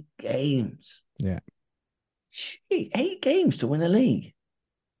 8 games? Yeah. Gee, 8 games to win a league?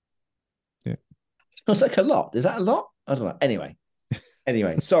 Yeah. Sounds like a lot. Is that a lot? I don't know.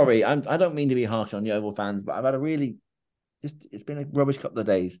 Anyway, sorry. I don't mean to be harsh on Yeovil fans, but I've had it's been a rubbish couple of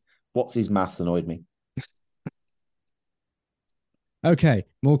days. What's his maths annoyed me. Okay,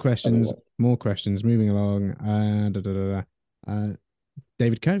 more questions. Moving along.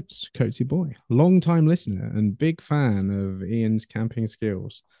 David Coates, Coatesy boy, long-time listener and big fan of Ian's camping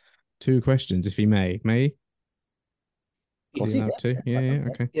skills. 2 questions, if he may. May he? Is he allowed to? Yeah,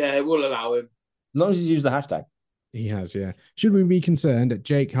 okay. Yeah, we'll allow him. As long as he's used the hashtag. He has, yeah. Should we be concerned at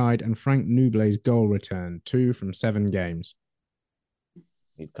Jake Hyde and Frank Nuble's goal return? 2 from 7 games.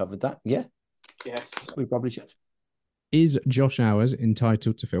 We've covered that, yeah. Yes. We probably should. Is Josh Hours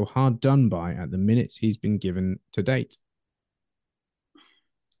entitled to feel hard done by at the minutes he's been given to date?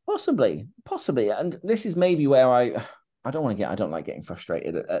 Possibly. And this is maybe where I don't like getting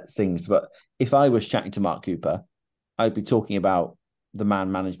frustrated at things, but if I was chatting to Mark Cooper, I'd be talking about the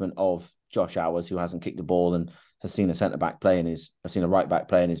man management of Josh Hours, who hasn't kicked the ball and has seen a centre-back play has seen a right-back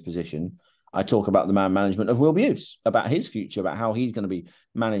play in his position. I talk about the man management of Will Buse, about his future, about how he's going to be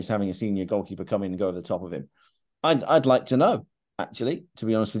managed having a senior goalkeeper come in and go over the top of him. I'd like to know, actually, to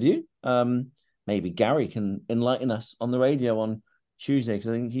be honest with you. Maybe Gary can enlighten us on the radio on Tuesday, because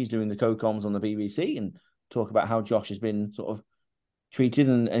I think he's doing the co-coms on the BBC and talk about how Josh has been sort of treated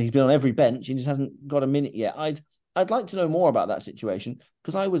and he's been on every bench. He just hasn't got a minute yet. I'd like to know more about that situation,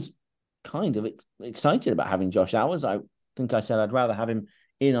 because I was kind of excited about having Josh Hours. I think I said I'd rather have him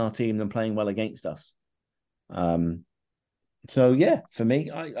in our team than playing well against us. So yeah, for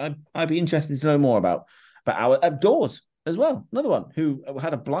me, I'd be interested to know more about our Dawes as well. Another one who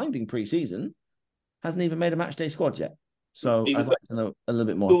had a blinding pre-season, hasn't even made a match day squad yet. So I'd like to know a little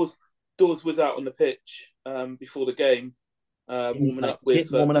bit more. Dawes was out on the pitch before the game, warming up with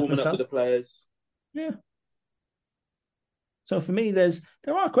the players. Yeah. So for me, there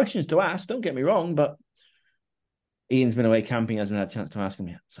are questions to ask. Don't get me wrong, but Ian's been away camping, hasn't had a chance to ask him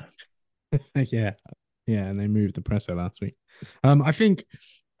yet. So yeah, and they moved the presser last week. I think,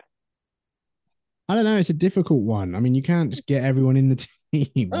 I don't know, it's a difficult one. I mean, you can't just get everyone in the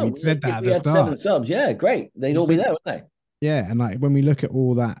team. We said that at the start. 7 subs, yeah, great. They'd all be there, wouldn't they? Yeah, and like when we look at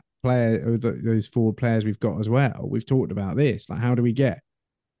all that those 4 players we've got as well, we've talked about this. Like, how do we get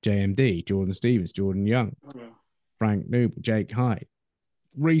JMD, Jordan Stevens, Jordan Young, Frank Noble, Jake Hyde,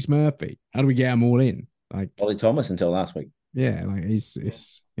 Reece Murphy? How do we get them all in? Like Ollie Thomas until last week. Yeah, like it's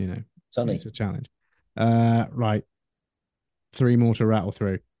Sunny. It's a challenge. Right, 3 more to rattle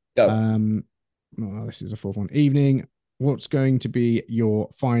through. Go. This is a 4th one. Evening. What's going to be your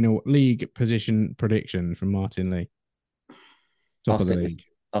final league position prediction from Martin Lee? Top of the league.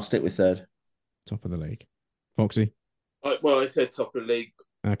 I'll stick with 3rd. Top of the league. Foxy? I said top of the league.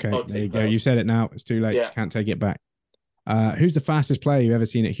 Okay, there you go. You said it now. It's too late. Yeah. Can't take it back. Who's the fastest player you've ever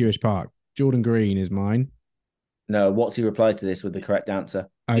seen at Hewish Park? Jordan Green is mine. No, what's he replied to this with the correct answer?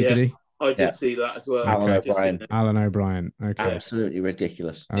 Oh, did he? I did see that as well. Alan Okay. O'Brien. Alan O'Brien. Okay. Absolutely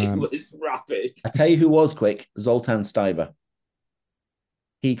ridiculous. It was rapid. I tell you who was quick, Zoltan Steiber.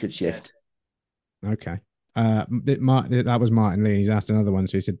 He could shift. Okay. That was Martin Lee. He's asked another one,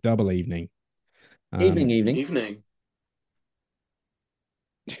 so he said double evening. Evening.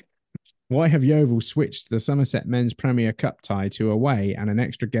 Why have Yeovil switched the Somerset Men's Premier Cup tie to away and an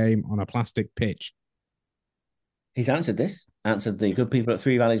extra game on a plastic pitch? He's answered the good people at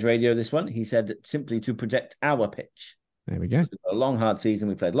Three Valleys Radio this one. He said simply to protect our pitch. There we go. A long, hard season.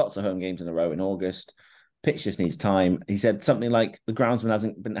 We played lots of home games in a row in August. Pitch just needs time. He said something like the groundsman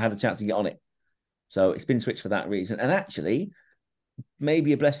hasn't had a chance to get on it. So it's been switched for that reason. And actually,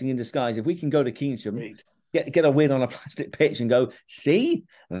 maybe a blessing in disguise. If we can go to Keynsham, get a win on a plastic pitch and go, see,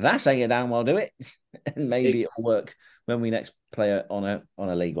 that's how you damn well do it. And maybe it'll work when we next play on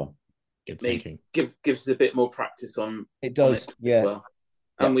a league one. Good thinking. Gives us a bit more practice on it. Does, on it yeah. well.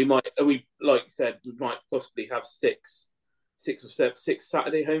 And we like you said, we might possibly have six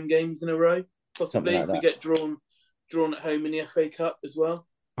Saturday home games in a row. Possibly if we get drawn at home in the FA Cup as well.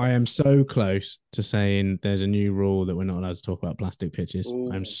 I am so close to saying there's a new rule that we're not allowed to talk about plastic pitches.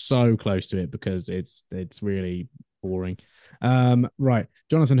 Ooh. I'm so close to it because it's really boring. Right.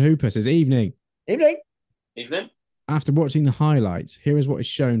 Jonathan Hooper says, Evening. After watching the highlights, here is what is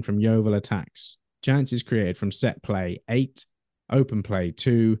shown from Yeovil attacks. Chances created from set play 8, open play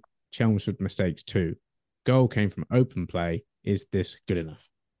 2, Chelmsford mistakes 2. Goal came from open play. Is this good enough?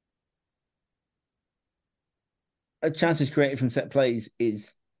 Chances created from set plays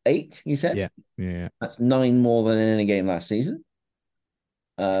is 8, you said? Yeah. That's 9 more than in any game last season.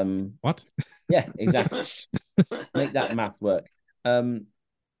 What? Yeah, exactly. Make that math work.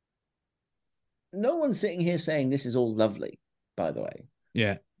 No one's sitting here saying this is all lovely, by the way.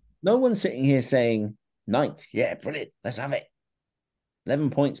 Yeah. No one's sitting here saying 9th, yeah, brilliant, let's have it. 11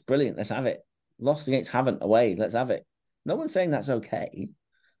 points, brilliant, let's have it. Lost against Havant away, let's have it. No one's saying that's okay.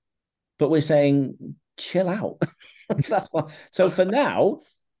 But we're saying chill out. So for now,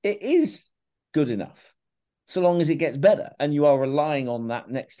 it is good enough, so long as it gets better. And you are relying on that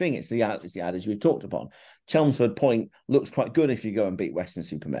next thing. It's the adage we've talked upon. Chelmsford Point looks quite good if you go and beat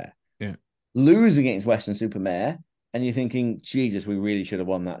Western-super-Mare. Yeah. Lose against Western-super-Mare, and you're thinking, Jesus, we really should have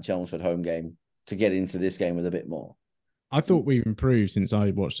won that Chelmsford home game to get into this game with a bit more. I thought we've improved since I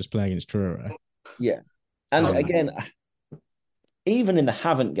watched us play against Truro. Yeah. And again, even in the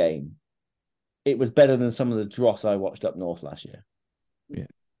Havant game, it was better than some of the dross I watched up north last year. Yeah.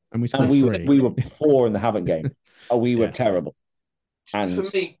 And we were poor in the Havant game. We were terrible. And for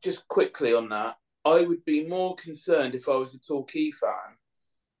me, just quickly on that, I would be more concerned if I was a Torquay fan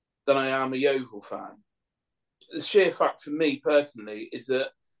than I am a Yeovil fan. The sheer fact for me personally is that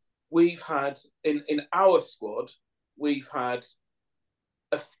we've had, in our squad, we've had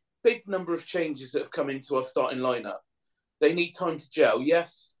a big number of changes that have come into our starting lineup. They need time to gel.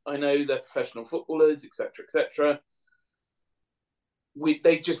 Yes, I know they're professional footballers, etc., etc.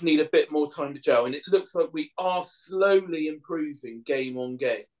 They just need a bit more time to gel, and it looks like we are slowly improving game on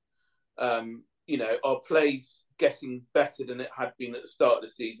game. Our play's getting better than it had been at the start of the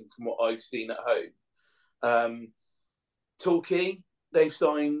season from what I've seen at home. Torquay, they've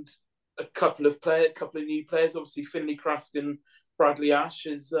signed a couple of new players. Obviously, Finlay Krask and Bradley Ash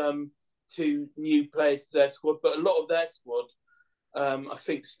as 2 new players to their squad, but a lot of their squad, I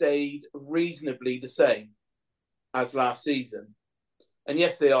think, stayed reasonably the same as last season. And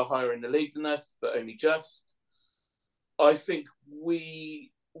yes, they are higher in the league than us, but only just. I think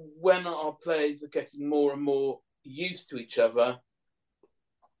when our players are getting more and more used to each other,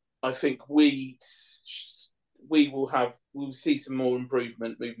 I think we'll see some more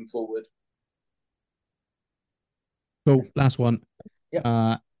improvement moving forward. Cool. Last one.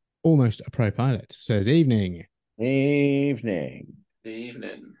 Yep. Almost a pro pilot says, Evening. It's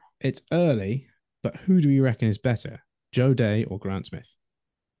early, but who do you reckon is better, Joe Day or Grant Smith?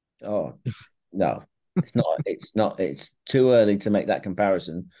 Oh, no, it's not. It's too early to make that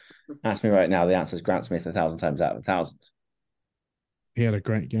comparison. Ask me right now. The answer is Grant Smith 1,000 times out of 1,000. He had a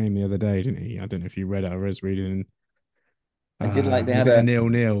great game the other day, didn't he? I don't know if you read it. I was reading. I did like they was had a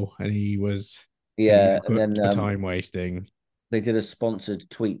 0-0 and he was and then for time wasting. They did a sponsored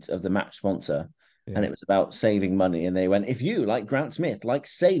tweet of the match sponsor, and it was about saving money. And they went, if you, like Grant Smith, like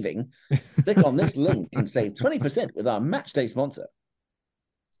saving, click on this link and save 20% with our match day sponsor.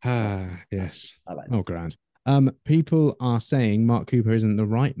 Yes. I like that. Grant. People are saying Mark Cooper isn't the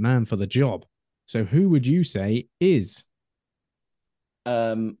right man for the job. So who would you say is?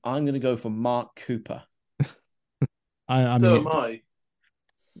 I'm going to go for Mark Cooper. I so mean, am I.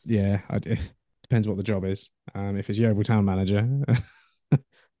 Yeah, depends what the job is. If it's Yeovil Town manager,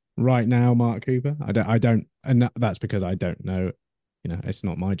 right now, Mark Cooper. I don't, and that's because I don't know. It's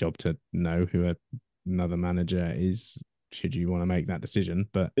not my job to know who another manager is. Should you want to make that decision?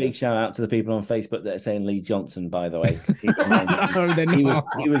 But big shout out to the people on Facebook that are saying Lee Johnson, by the way. No, they're not.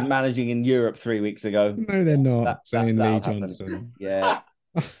 He was managing in Europe 3 weeks ago. No, they're not saying Lee happen. Johnson. Yeah,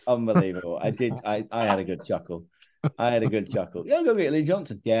 unbelievable. I had a good chuckle. Yeah, go get Lee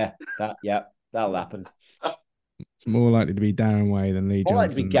Johnson. Yeah, that'll happen. It's more likely to be Darren Way than Lee Johnson. More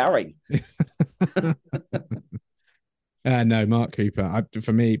likely to be Gary. No, Mark Cooper.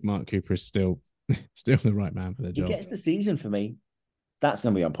 For me, Mark Cooper is still the right man for the job. He gets the season for me. That's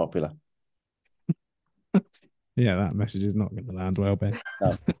going to be unpopular. Yeah, that message is not going to land well, Ben.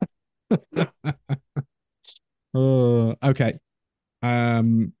 No. Okay. I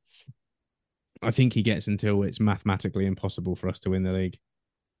think he gets until it's mathematically impossible for us to win the league.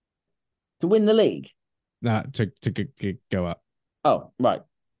 To win the league? To go up. Oh, right.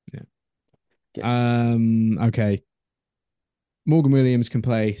 Yeah. Okay. Morgan Williams can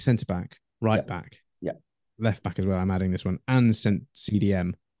play centre back, right back, left back as well. I'm adding this one, and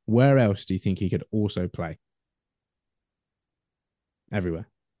CDM. Where else do you think he could also play? Everywhere.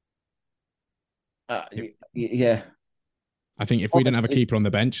 Yeah. I think if we didn't have a keeper on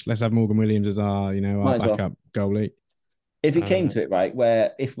the bench, let's have Morgan Williams as our backup goalie. If it came to it, right,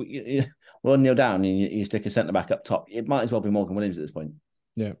 where if we're 1-0 down and you stick a centre back up top, it might as well be Morgan Williams at this point.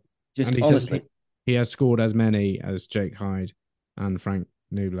 Yeah. Just honestly. He has scored as many as Jake Hyde and Frank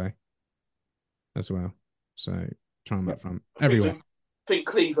Nouble as well. So try him up front. Everywhere. I think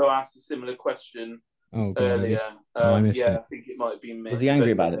Clevo asked a similar question earlier. I missed it. I think it might have been missed. Was he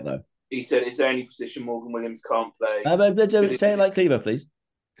angry about it, though? He said, is there any position Morgan Williams can't play? Say it like Clevo, please.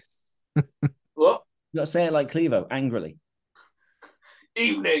 What? You got to say it like Clevo, angrily.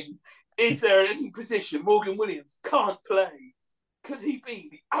 Evening. Is there any position Morgan Williams can't play? Could he be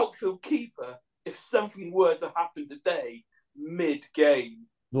the outfield keeper if something were to happen today, mid-game?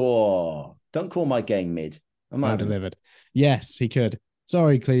 Oh, don't call my game mid. Well delivered. Yes, he could.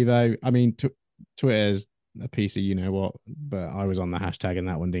 Sorry, Clevo. I mean, Twitter's a piece of you-know-what, but I was on the hashtag and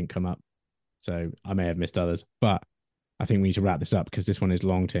that one didn't come up. So I may have missed others. But I think we need to wrap this up because this one is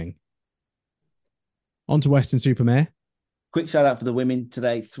long ting. On to Weston-super-Mare. Quick shout out for the women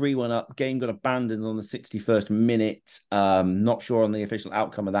today. 3-1 up. Game got abandoned on the 61st minute. Not sure on the official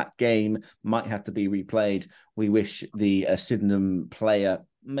outcome of that game. Might have to be replayed. We wish the Sydenham player,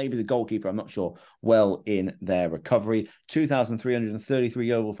 maybe the goalkeeper, I'm not sure, well in their recovery. 2,333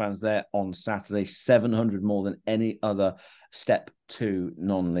 Yeovil fans there on Saturday. 700 more than any other Step 2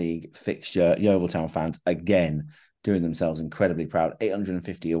 non-league fixture. Yeovil Town fans, again, doing themselves incredibly proud.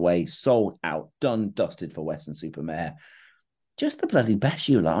 850 away, sold out, done, dusted for Weston-super-Mare. Just the bloody best,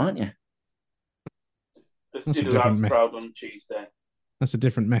 you lot, aren't you? Just do the lads proud on Tuesday. That's a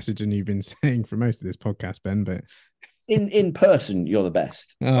different message than you've been saying for most of this podcast, Ben. But in person, you're the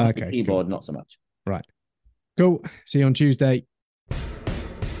best. Oh, okay. Keyboard, cool. Not so much. Right. Cool. See you on Tuesday.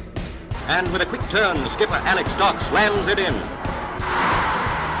 And with a quick turn, skipper Alex Dock slams it in.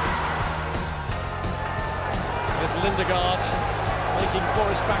 There's Lindegaard making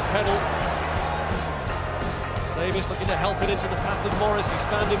Forrest backpedal. Davis looking to help it into the path of Morris. He's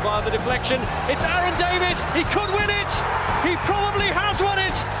found him via the deflection. It's Aaron Davis. He could win it. He probably has won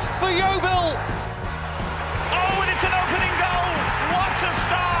it for Yeovil. Oh, and it's an opening goal. What a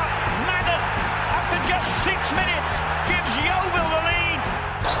start. Madden, after just 6 minutes, gives Yeovil the lead.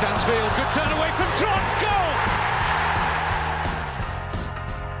 Stansfield, good turn away from Trott. Goal.